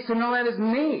 And who needs to know that is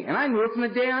me. And I knew it from the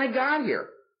day I got here.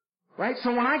 Right?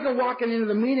 So when I go walking into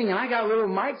the meeting and I got a little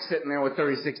Mike sitting there with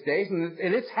 36 days and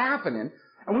it's happening,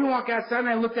 and we walk outside and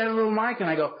I looked at a little Mike and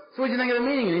I go, "So what'd you think of the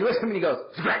meeting?" And he looks at me and he goes,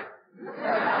 "It's great."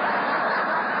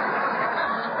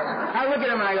 I look at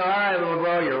him and I go, "All right, little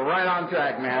bro, you're right on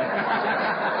track, man."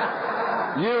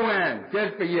 You win.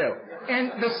 Good for you.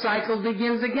 And the cycle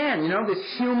begins again,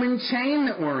 this human chain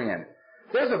that we're in.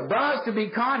 There's a buzz to be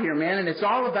caught here, man, and it's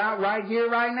all about right here,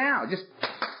 right now. Just,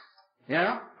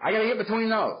 I gotta get between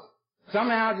those.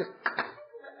 Somehow,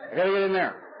 I gotta get in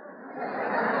there.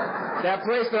 That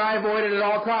place that I avoided at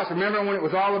all costs. Remember when it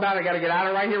was all about, I gotta get out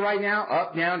of right here, right now?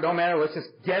 Up, down, don't matter, let's just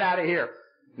get out of here.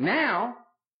 Now,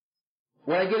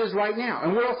 what I get is right now.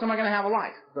 And where else am I gonna have a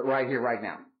life but right here, right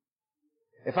now?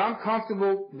 If I'm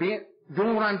comfortable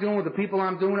doing what I'm doing with the people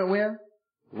I'm doing it with,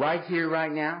 right here,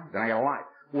 right now, then I got a life.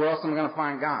 Where else am I gonna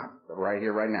find God but right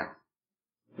here, right now?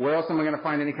 Where else am I going to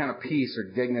find any kind of peace or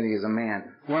dignity as a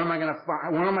man? Where am I going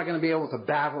to be able to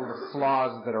battle the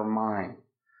flaws that are mine?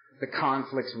 The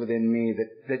conflicts within me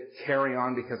that carry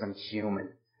on because I'm human.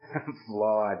 I'm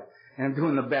flawed. And I'm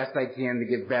doing the best I can to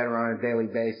get better on a daily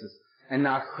basis and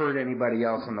not hurt anybody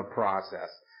else in the process.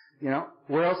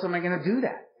 Where else am I going to do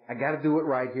that? I got to do it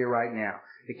right here, right now.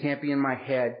 It can't be in my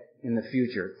head in the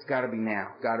future. It's got to be now.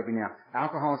 Got to be now.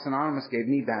 Alcoholics Anonymous gave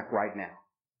me back right now.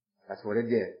 That's what it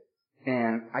did.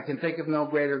 And I can think of no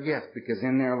greater gift because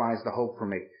in there lies the hope for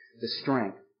me, the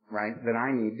strength, right, that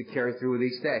I need to carry through with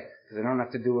each day because I don't have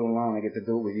to do it alone. I get to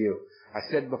do it with you. I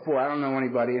said before, I don't know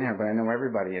anybody in here, but I know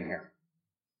everybody in here.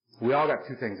 We all got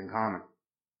two things in common.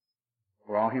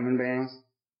 We're all human beings.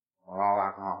 We're all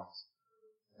alcoholics.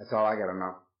 That's all I got to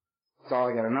know. That's all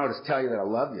I got to know is tell you that I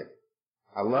love you.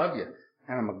 I love you.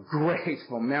 And I'm a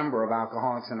grateful member of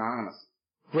Alcoholics Anonymous.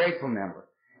 Grateful member.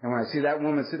 And when I see that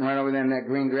woman sitting right over there in that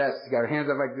green dress, she's got her hands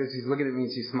up like this, she's looking at me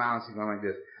and she's smiling, she's going like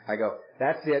this. I go,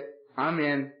 "That's it. I'm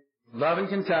in. Love in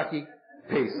Kentucky.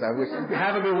 Peace. I wish you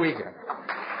have a good weekend."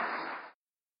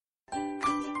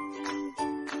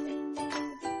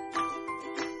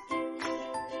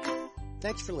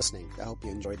 Thanks for listening. I hope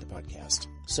you enjoyed the podcast.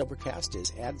 Sobercast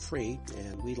is ad-free,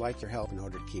 and we'd like your help in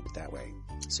order to keep it that way.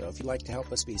 So if you'd like to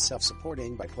help us be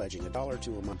self-supporting by pledging $1 or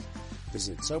 $2 a month,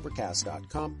 visit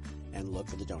Sobercast.com and look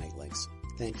for the donate links.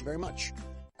 Thank you very much.